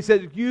this, but he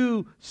says,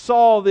 you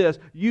saw this,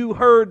 you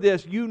heard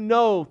this, you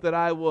know that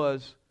I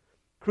was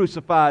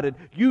crucified, and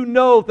you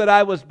know that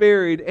I was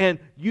buried, and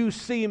you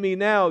see me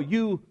now.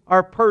 You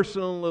are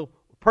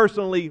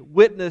personally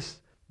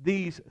witness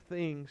these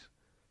things.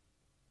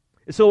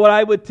 And so what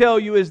I would tell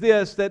you is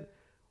this, that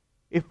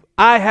if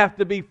I have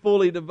to be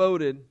fully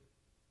devoted,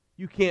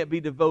 you can't be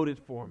devoted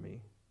for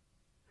me.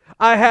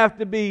 I have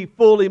to be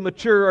fully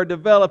mature or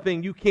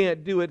developing, you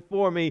can't do it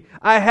for me.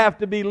 I have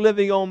to be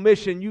living on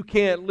mission, you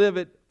can't live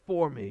it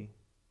for me.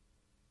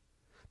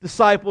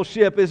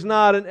 Discipleship is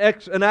not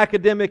an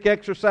academic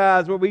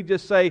exercise where we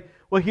just say,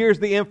 well, here's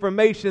the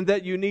information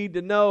that you need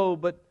to know,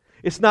 but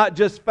it's not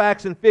just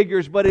facts and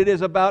figures, but it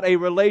is about a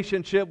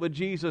relationship with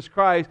Jesus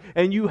Christ,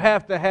 and you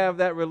have to have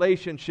that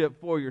relationship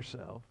for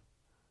yourself.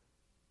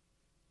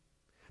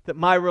 That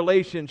my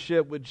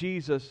relationship with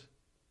Jesus,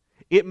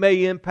 it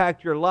may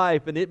impact your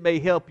life, and it may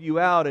help you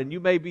out, and you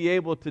may be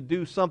able to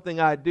do something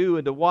I do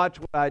and to watch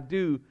what I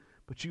do,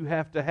 but you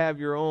have to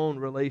have your own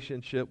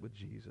relationship with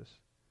Jesus.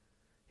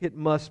 It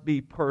must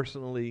be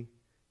personally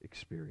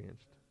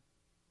experienced.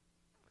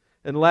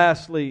 And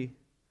lastly,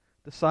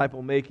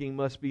 disciple making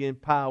must be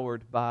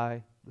empowered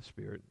by the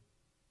Spirit.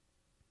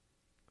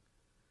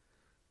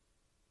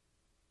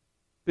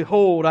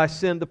 Behold, I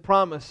send the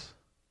promise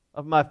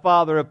of my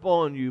Father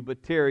upon you,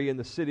 but tarry in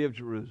the city of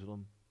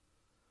Jerusalem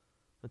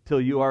until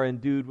you are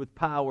endued with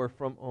power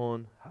from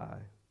on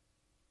high.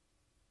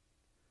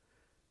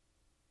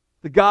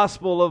 The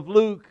Gospel of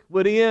Luke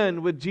would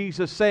end with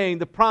Jesus saying,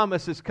 the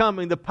promise is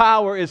coming, the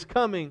power is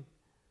coming.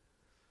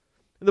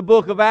 And the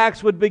book of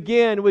Acts would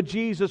begin with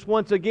Jesus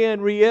once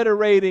again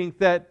reiterating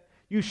that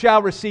you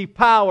shall receive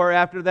power.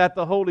 After that,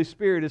 the Holy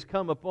Spirit has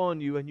come upon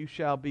you, and you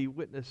shall be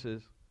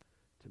witnesses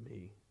to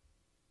me.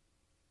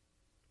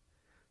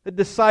 The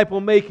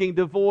disciple making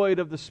devoid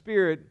of the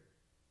Spirit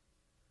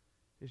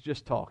is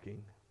just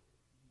talking.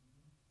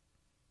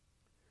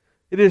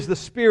 It is the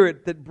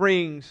Spirit that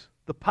brings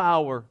the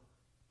power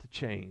to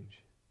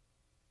change.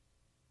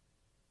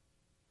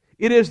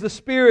 It is the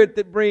Spirit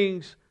that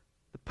brings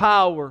the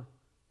power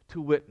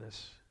to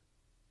witness.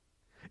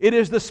 It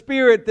is the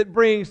Spirit that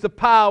brings the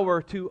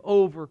power to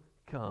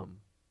overcome.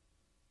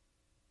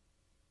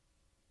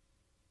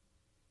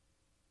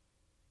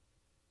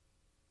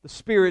 The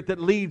Spirit that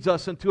leads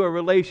us into a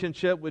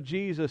relationship with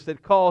Jesus,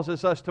 that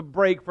causes us to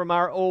break from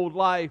our old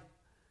life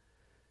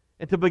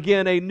and to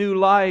begin a new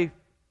life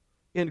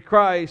in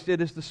Christ. It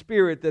is the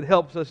Spirit that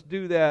helps us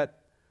do that.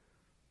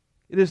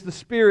 It is the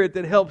Spirit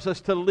that helps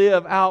us to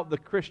live out the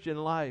Christian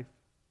life.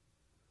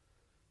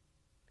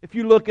 If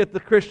you look at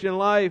the Christian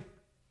life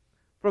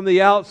from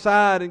the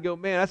outside and go,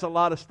 man, that's a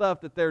lot of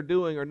stuff that they're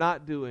doing or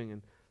not doing,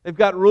 and they've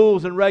got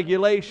rules and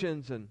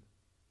regulations, and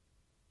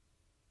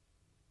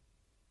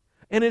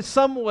in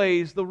some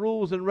ways, the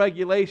rules and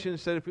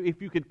regulations, that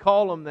if you could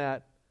call them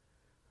that,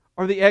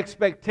 or the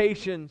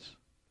expectations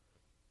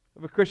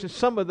of a Christian,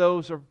 some of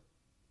those are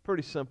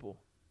pretty simple.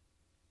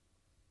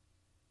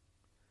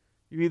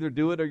 You either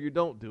do it or you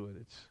don't do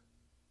it.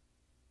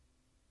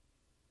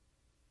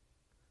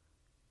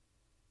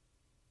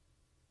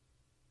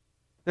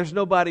 There's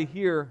nobody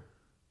here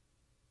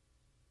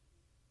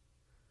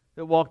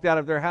that walked out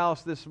of their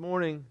house this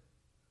morning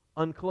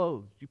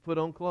unclothed. You put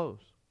on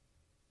clothes.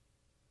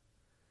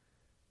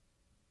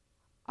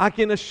 I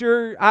can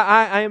assure,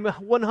 I am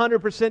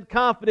 100%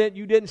 confident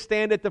you didn't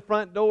stand at the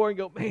front door and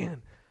go, man,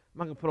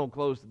 am I going to put on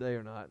clothes today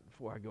or not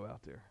before I go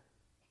out there?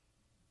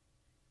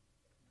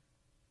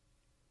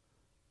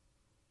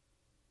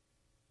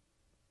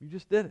 You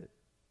just did it.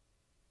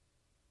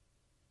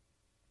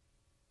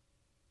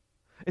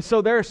 And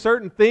so there are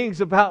certain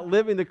things about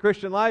living the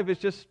Christian life, you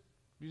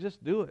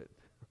just do it.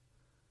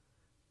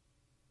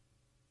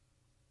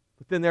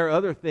 But then there are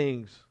other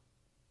things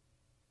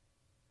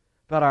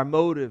about our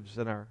motives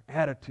and our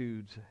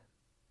attitudes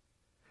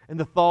and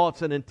the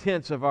thoughts and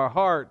intents of our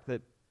heart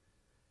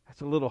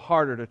that's a little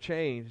harder to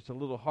change. It's a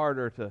little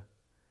harder to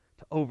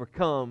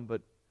overcome,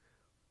 but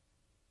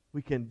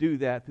we can do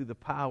that through the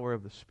power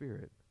of the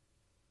Spirit.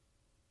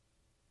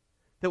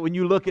 That when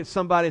you look at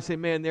somebody and say,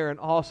 man, they're an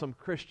awesome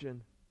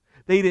Christian,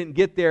 they didn't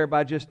get there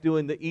by just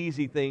doing the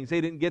easy things.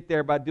 They didn't get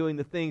there by doing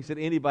the things that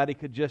anybody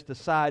could just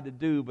decide to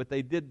do, but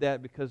they did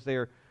that because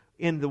they're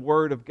in the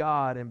Word of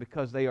God and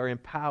because they are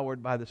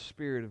empowered by the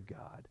Spirit of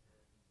God.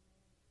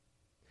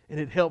 And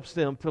it helps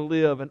them to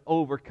live an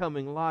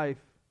overcoming life.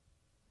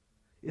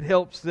 It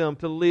helps them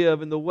to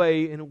live in the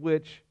way in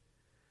which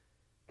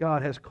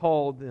God has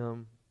called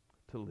them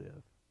to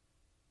live.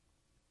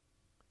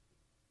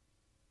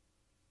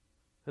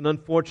 And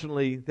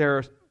unfortunately, there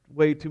are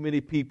way too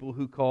many people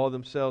who call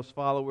themselves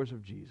followers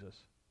of Jesus.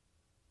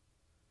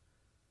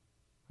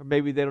 Or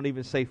maybe they don't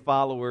even say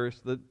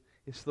followers.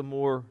 It's the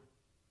more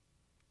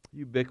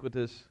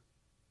ubiquitous,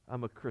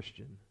 I'm a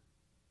Christian.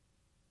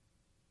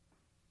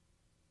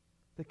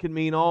 That can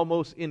mean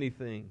almost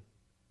anything.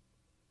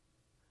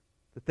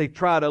 That they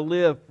try to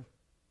live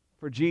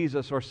for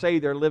Jesus or say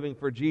they're living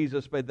for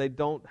Jesus, but they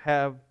don't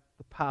have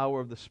the power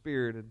of the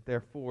Spirit, and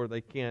therefore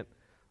they can't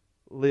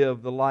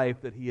live the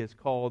life that He has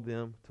called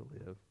them to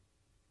live.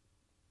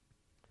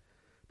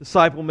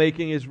 Disciple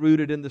making is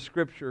rooted in the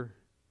Scripture.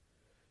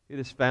 It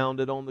is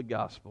founded on the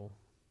gospel.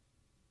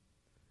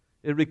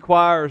 It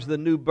requires the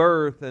new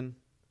birth, and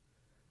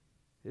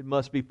it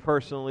must be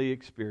personally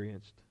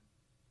experienced.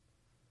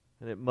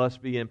 And it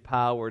must be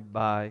empowered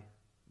by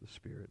the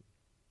Spirit.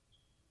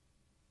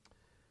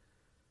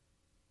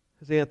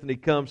 As Anthony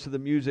comes to the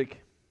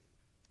music,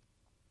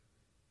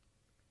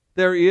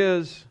 there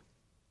is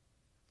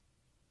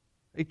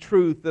a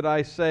truth that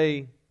I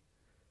say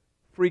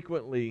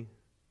frequently.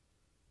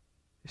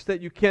 It's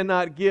that you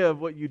cannot give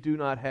what you do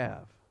not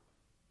have.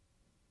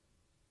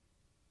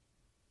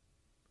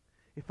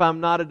 If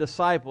I'm not a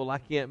disciple, I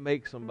can't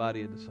make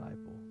somebody a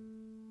disciple.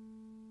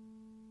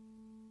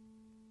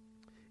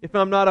 If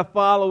I'm not a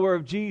follower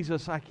of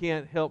Jesus, I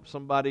can't help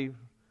somebody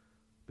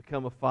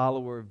become a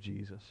follower of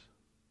Jesus.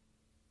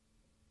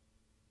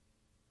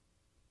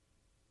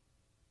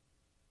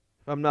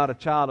 If I'm not a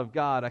child of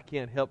God, I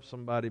can't help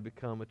somebody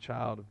become a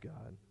child of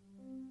God.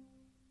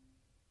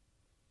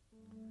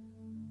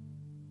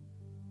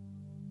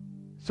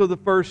 So the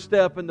first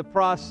step in the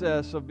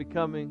process of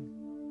becoming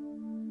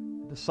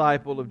a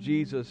disciple of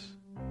Jesus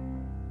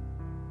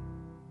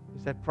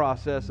is that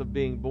process of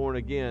being born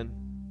again.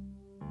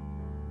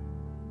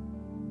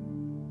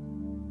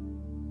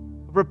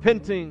 Of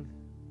repenting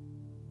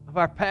of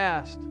our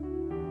past.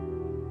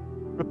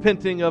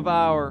 Repenting of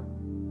our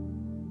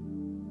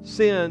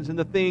sins and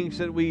the things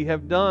that we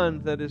have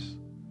done that is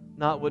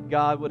not what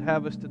God would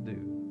have us to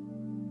do.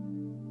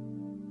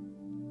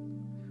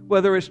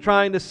 Whether it's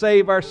trying to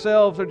save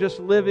ourselves or just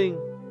living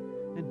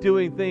and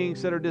doing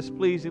things that are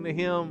displeasing to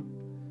Him,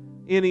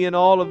 any and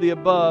all of the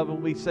above,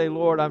 and we say,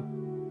 Lord,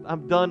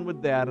 I'm done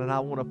with that and I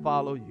want to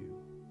follow You.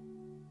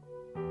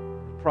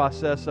 The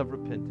process of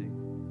repenting.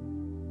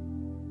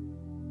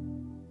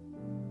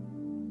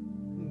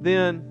 And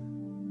then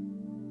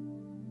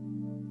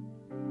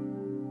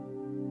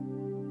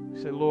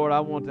say, Lord,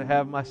 I want to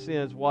have my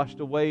sins washed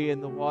away in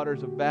the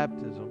waters of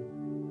baptism.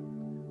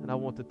 And I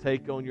want to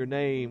take on Your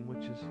name,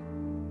 which is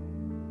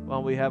why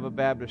we have a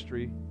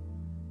baptistry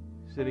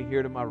sitting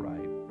here to my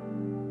right.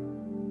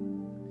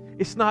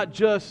 It's not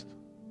just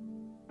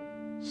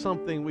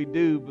something we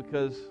do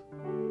because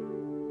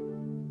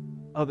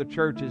other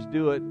churches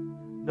do it.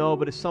 No,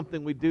 but it's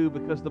something we do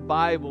because the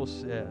Bible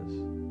says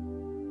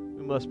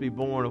we must be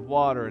born of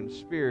water and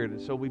Spirit. And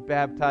so we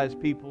baptize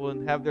people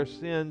and have their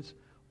sins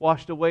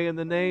washed away in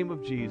the name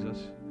of Jesus.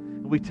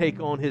 And we take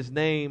on His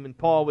name. And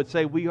Paul would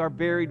say we are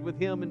buried with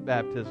Him in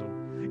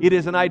baptism. It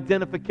is an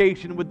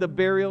identification with the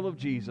burial of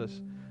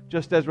Jesus.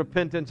 Just as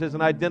repentance is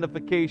an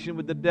identification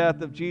with the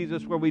death of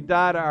Jesus, where we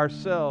die to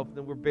ourselves,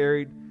 then we're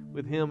buried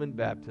with Him in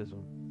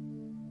baptism.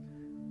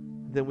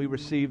 Then we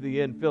receive the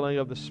infilling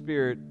of the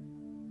Spirit,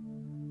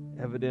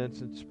 evidence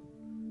and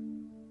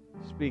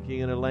speaking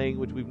in a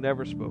language we've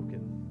never spoken,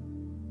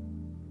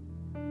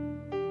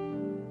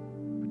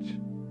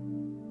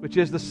 which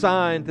is the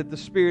sign that the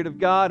Spirit of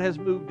God has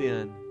moved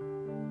in,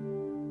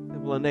 that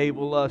will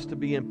enable us to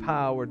be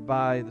empowered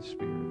by the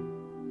Spirit.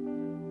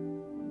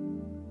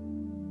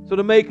 So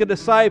to make a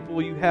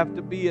disciple, you have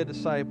to be a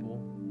disciple.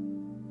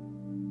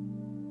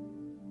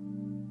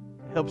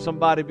 To help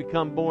somebody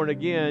become born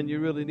again, you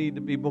really need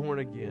to be born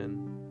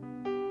again.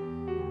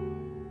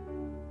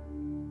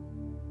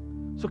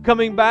 So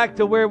coming back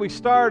to where we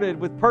started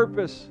with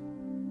purpose,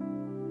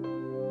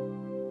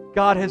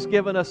 God has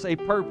given us a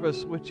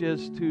purpose, which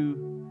is to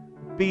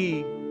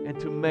be and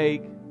to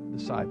make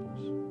disciples.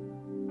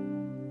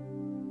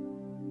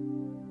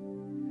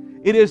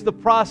 It is the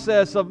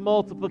process of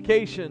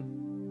multiplication.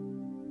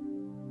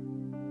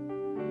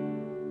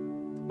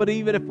 But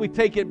even if we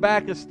take it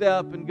back a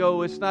step and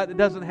go, it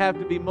doesn't have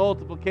to be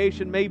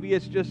multiplication, maybe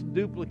it's just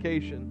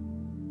duplication.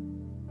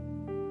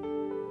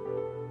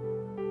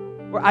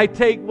 Where I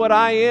take what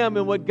I am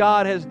and what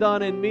God has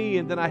done in me,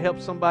 and then I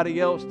help somebody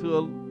else to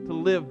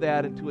live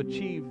that and to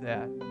achieve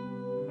that.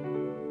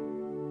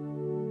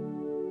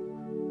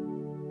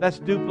 That's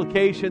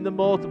duplication. The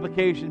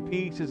multiplication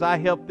piece is I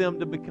help them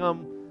to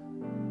become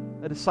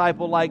a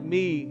disciple like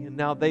me, and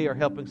now they are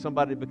helping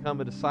somebody to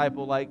become a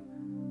disciple like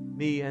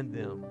me and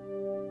them.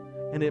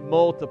 And it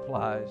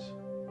multiplies.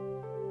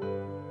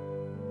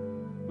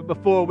 But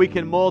before we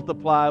can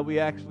multiply, we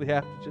actually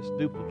have to just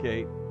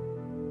duplicate.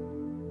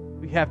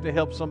 We have to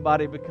help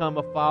somebody become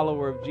a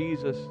follower of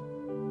Jesus.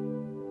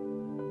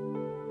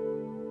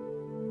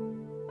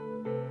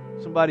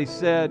 Somebody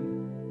said,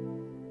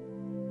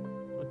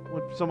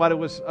 when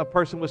a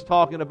person was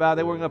talking about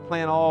they were going to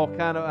plant all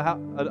kind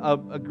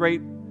of a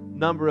great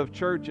number of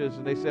churches,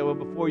 and they said, well,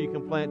 before you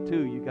can plant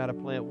 2, you got to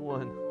plant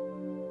 1.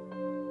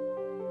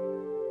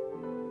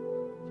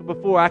 So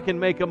before I can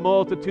make a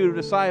multitude of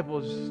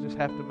disciples, just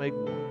have to make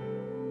 1.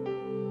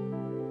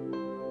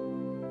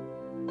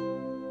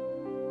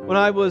 When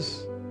I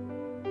was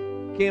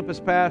campus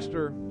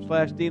pastor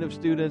 / dean of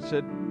students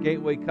at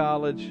Gateway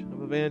College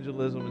of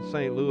Evangelism in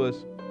St. Louis,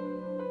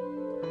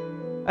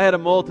 I had a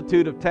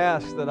multitude of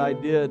tasks that I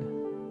did,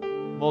 a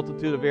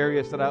multitude of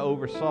areas that I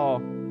oversaw.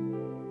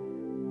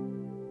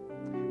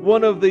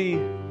 One of the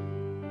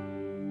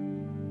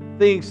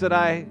things that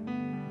I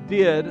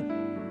did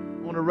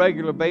on a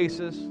regular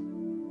basis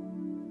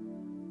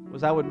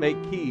was I would make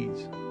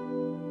keys.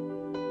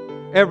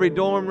 Every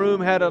dorm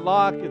room had a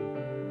lock,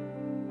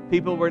 and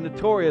people were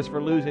notorious for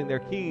losing their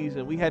keys,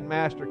 and we had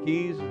master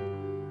keys,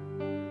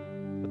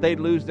 but they'd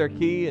lose their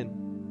key, and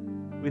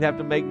we'd have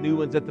to make new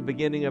ones at the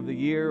beginning of the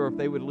year, or if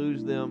they would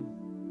lose them,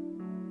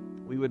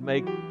 we would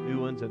make new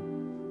ones.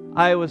 And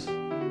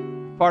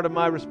part of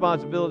my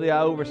responsibility,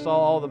 I oversaw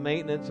all the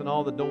maintenance and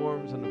all the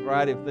dorms and a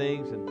variety of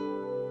things, and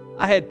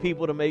I had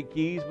people to make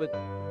keys, but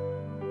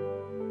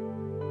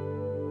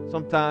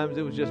sometimes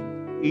it was just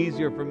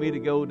easier for me to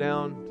go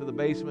down to the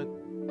basement,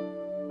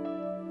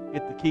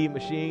 get the key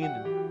machine,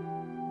 and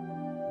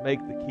make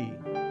the key.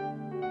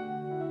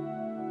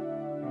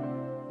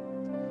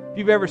 If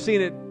you've ever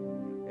seen it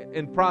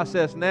in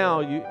process now,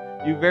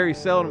 you very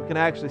seldom can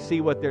actually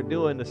see what they're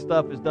doing. The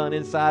stuff is done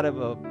inside of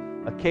a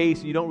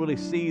case. You don't really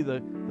see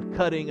the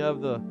cutting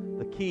of the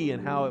key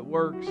and how it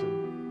works.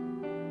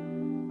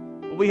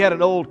 But we had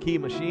an old key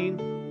machine.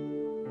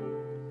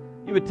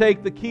 You would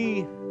take the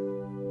key.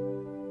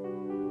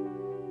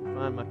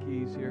 Find my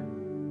keys here.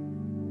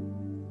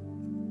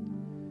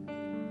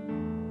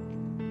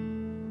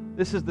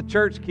 This is the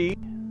church key.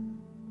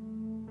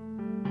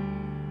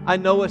 I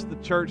know it's the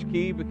church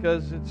key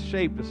because it's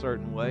shaped a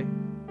certain way.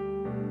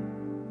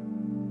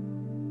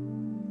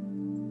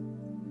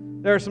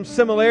 There are some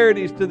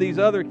similarities to these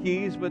other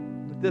keys, but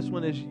this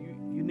one is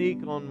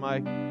unique on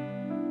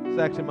it's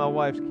actually my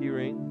wife's key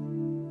ring.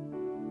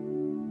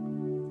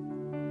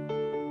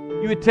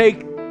 You would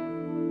take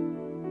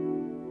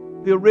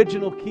the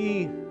original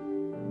key,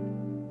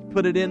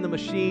 put it in the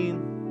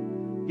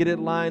machine, get it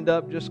lined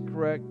up just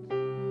correct,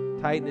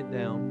 tighten it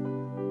down.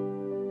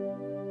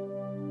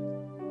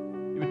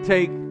 You would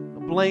take a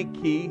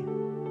blank key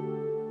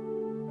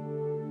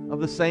of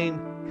the same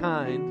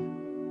kind,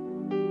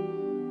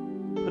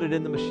 put it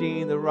in the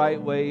machine the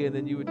right way, and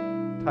then you would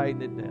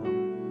tighten it down.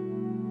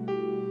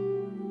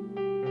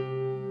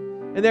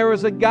 And there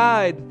was a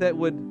guide that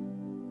would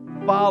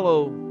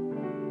follow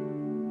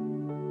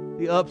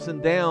the ups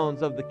and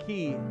downs of the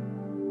key.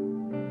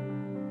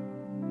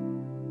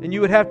 And you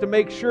would have to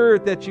make sure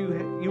that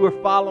you were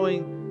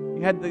following,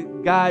 You had the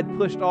guide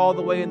pushed all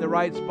the way in the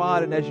right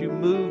spot, and as you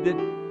moved it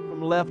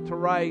from left to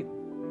right,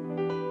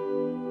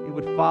 it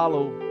would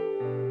follow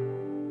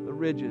the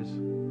ridges.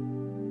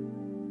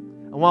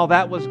 And while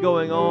that was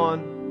going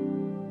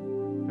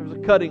on, there was a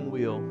cutting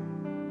wheel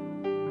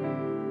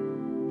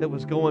that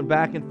was going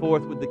back and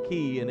forth with the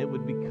key, and it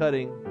would be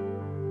cutting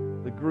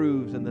the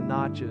grooves and the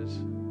notches.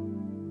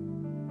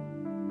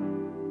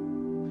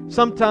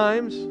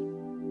 Sometimes,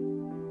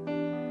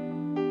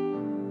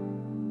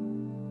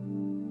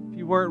 if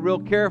you weren't real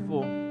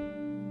careful,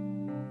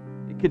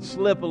 it could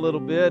slip a little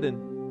bit,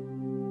 and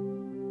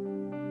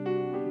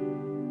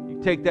you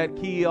take that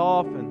key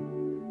off, and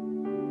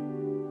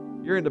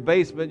you're in the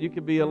basement. You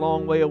could be a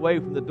long way away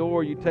from the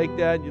door. You take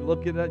that, and you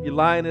look at it, you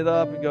line it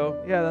up, and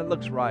go, yeah, that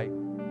looks right.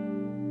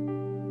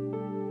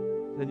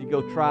 Then you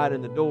go try it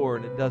in the door,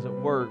 and it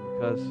doesn't work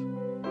because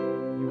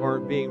you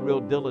weren't being real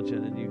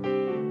diligent, and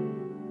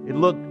it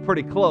looked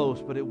pretty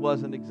close, but it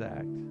wasn't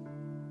exact.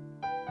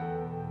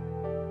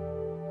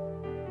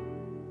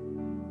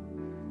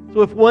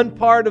 So if one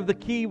part of the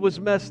key was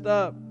messed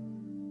up,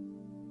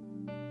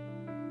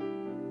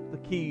 the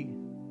key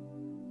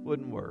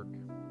wouldn't work.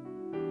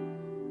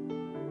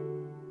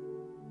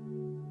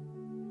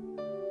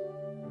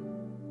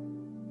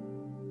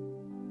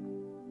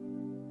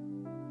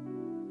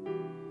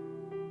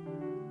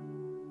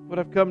 What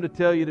I've come to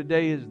tell you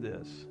today is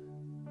this.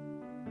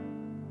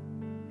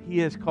 He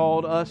has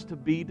called us to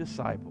be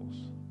disciples,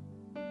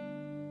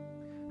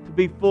 to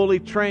be fully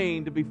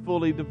trained, to be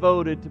fully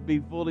devoted, to be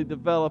fully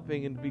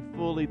developing, and to be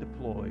fully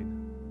deployed.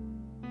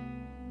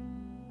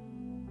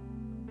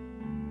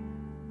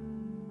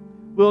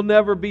 We'll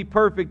never be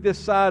perfect this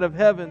side of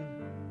heaven,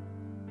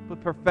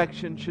 but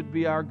perfection should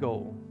be our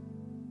goal.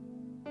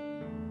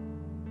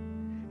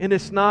 And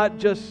it's not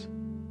just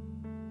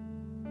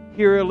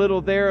here a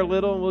little, there a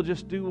little, and we'll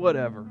just do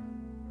whatever.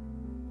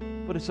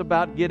 But it's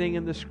about getting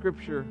in the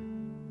Scripture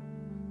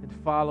and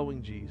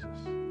following Jesus.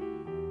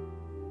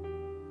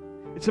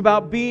 It's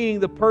about being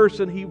the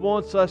person He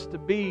wants us to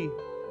be.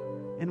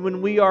 And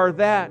when we are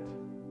that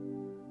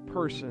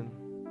person,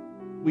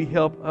 we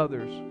help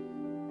others.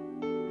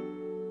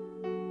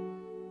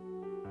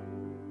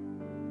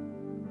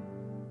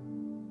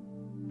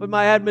 But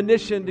my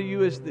admonition to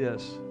you is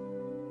this.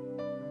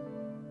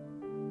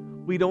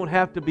 We don't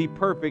have to be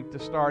perfect to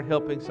start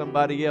helping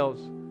somebody else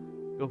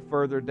go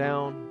further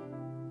down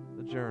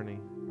the journey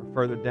or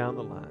further down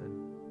the line.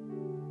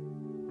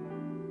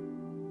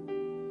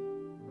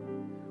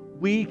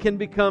 We can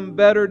become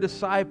better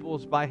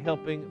disciples by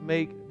helping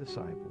make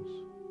disciples.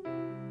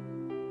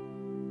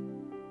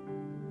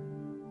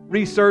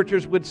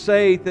 Researchers would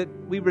say that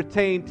we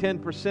retain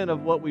 10%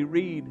 of what we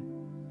read.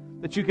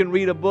 That you can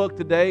read a book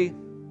today,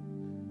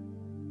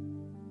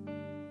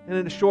 and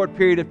in a short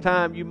period of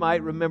time, you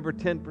might remember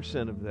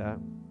 10% of that.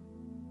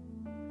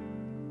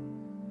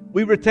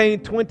 We retain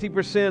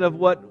 20% of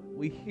what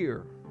we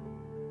hear.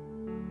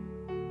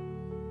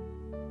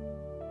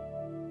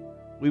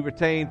 We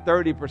retain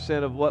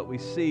 30% of what we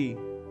see.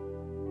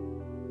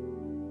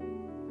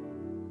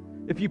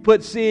 If you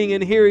put seeing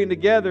and hearing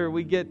together,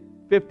 we get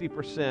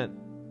 50%.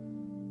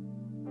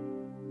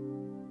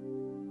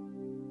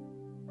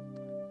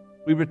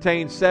 We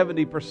retain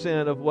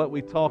 70% of what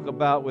we talk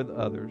about with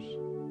others.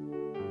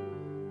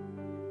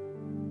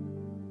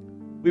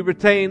 We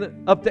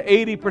retain up to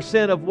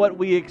 80% of what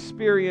we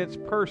experience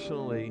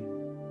personally.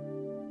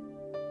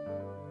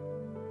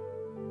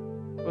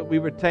 But we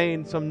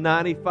retain some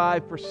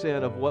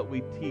 95% of what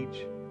we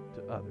teach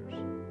to others.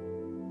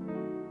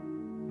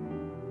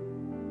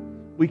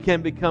 We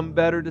can become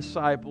better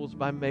disciples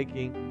by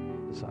making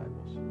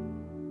disciples.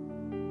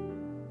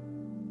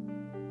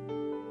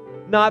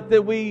 Not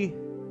that we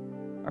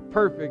are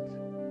perfect.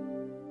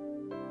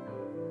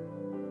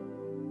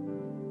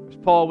 As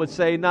Paul would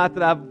say, not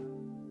that I've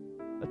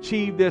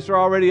achieved this or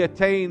already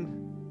attained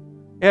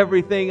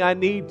everything I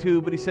need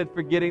to, but he said,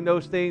 forgetting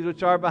those things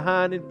which are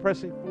behind and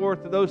pressing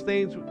forth to those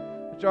things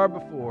which are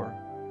before.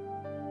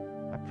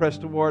 I press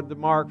toward the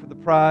mark for the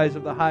prize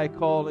of the high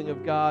calling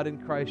of God in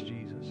Christ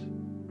Jesus.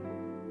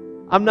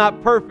 I'm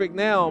not perfect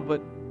now,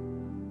 but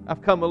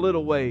I've come a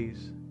little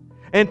ways.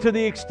 And to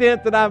the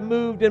extent that I've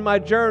moved in my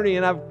journey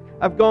and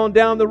I've gone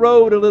down the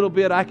road a little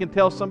bit, I can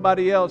tell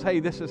somebody else, hey,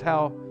 this is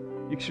how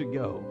you should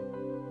go.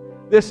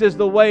 This is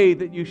the way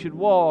that you should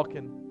walk.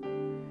 And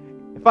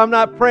if I'm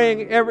not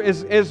praying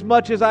as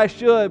much as I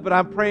should, but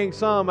I'm praying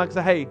some, I can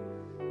say, hey,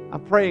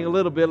 I'm praying a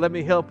little bit. Let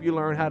me help you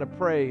learn how to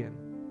pray. And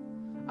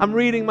I'm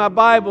reading my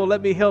Bible.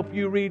 Let me help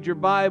you read your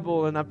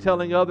Bible. And I'm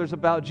telling others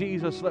about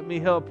Jesus. Let me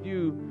help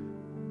you.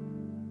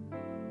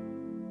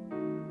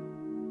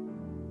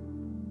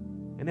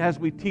 And as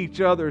we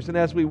teach others and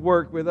as we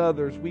work with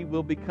others, we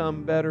will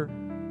become better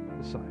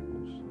disciples.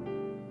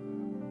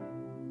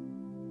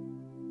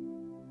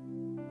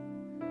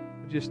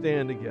 Just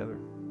stand together.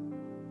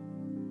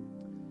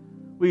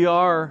 We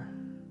are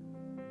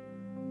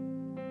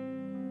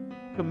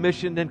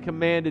commissioned and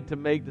commanded to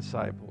make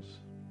disciples.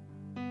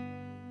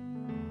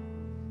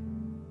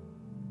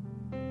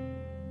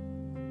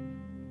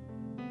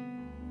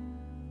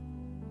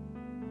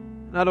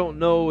 And I don't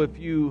know if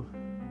you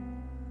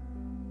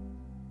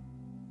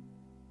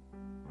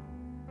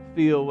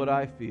feel what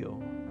I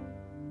feel.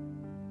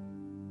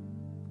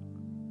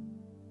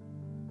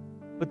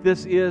 But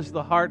this is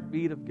the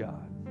heartbeat of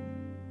God.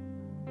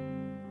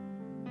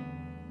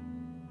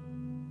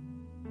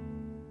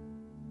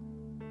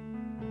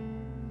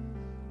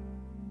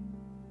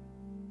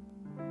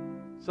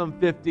 Some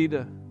 50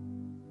 to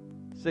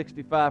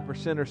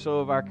 65% or so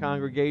of our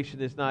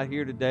congregation is not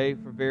here today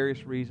for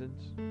various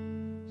reasons.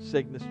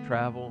 Sickness,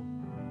 travel.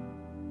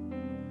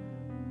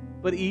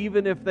 But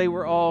even if they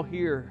were all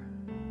here,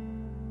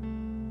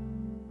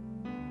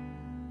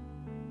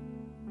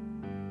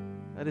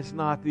 that is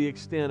not the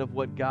extent of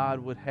what God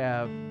would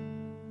have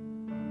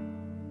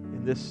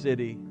in this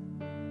city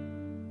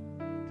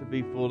to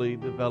be fully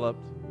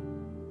developed,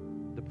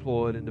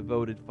 deployed, and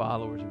devoted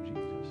followers of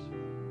Jesus.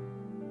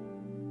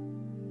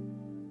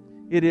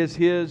 It is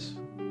His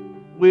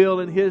will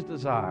and His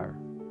desire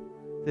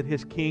that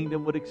His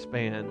kingdom would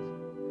expand.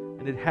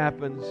 And it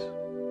happens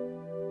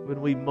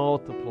when we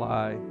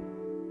multiply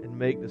and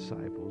make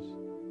disciples.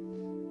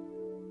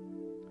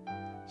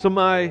 So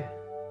my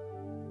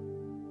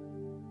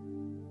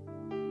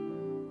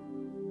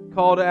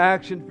call to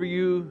action for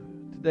you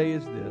today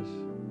is this.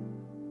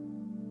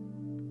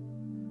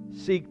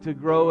 Seek to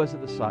grow as a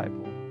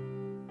disciple.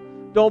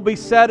 Don't be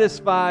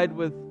satisfied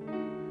with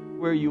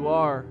where you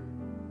are.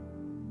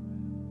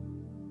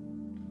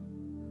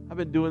 I've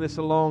been doing this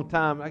a long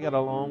time. I got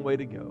a long way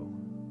to go.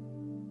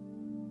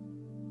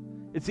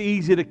 It's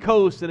easy to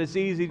coast, and it's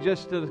easy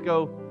just to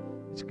go,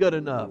 it's good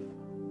enough.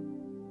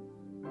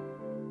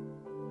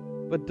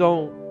 But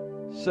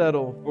don't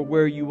settle for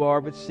where you are,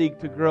 but seek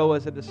to grow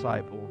as a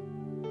disciple.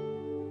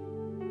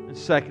 And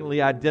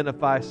secondly,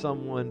 identify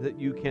someone that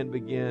you can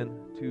begin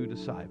to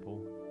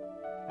disciple.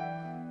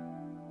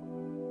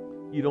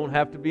 You don't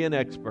have to be an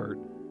expert.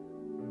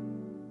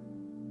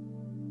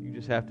 You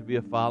just have to be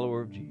a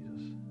follower of Jesus.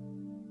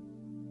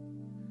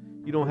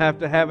 You don't have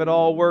to have it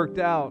all worked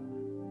out.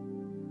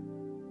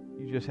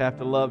 You just have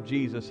to love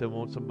Jesus and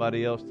want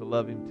somebody else to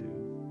love Him too.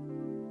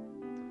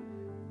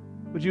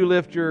 Would you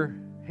lift your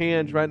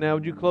hands right now?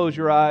 Would you close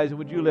your eyes and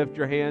would you lift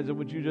your hands and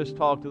would you just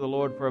talk to the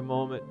Lord for a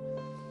moment?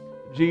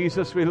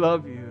 Jesus, we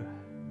love You.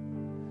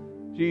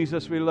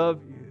 Jesus, we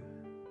love You.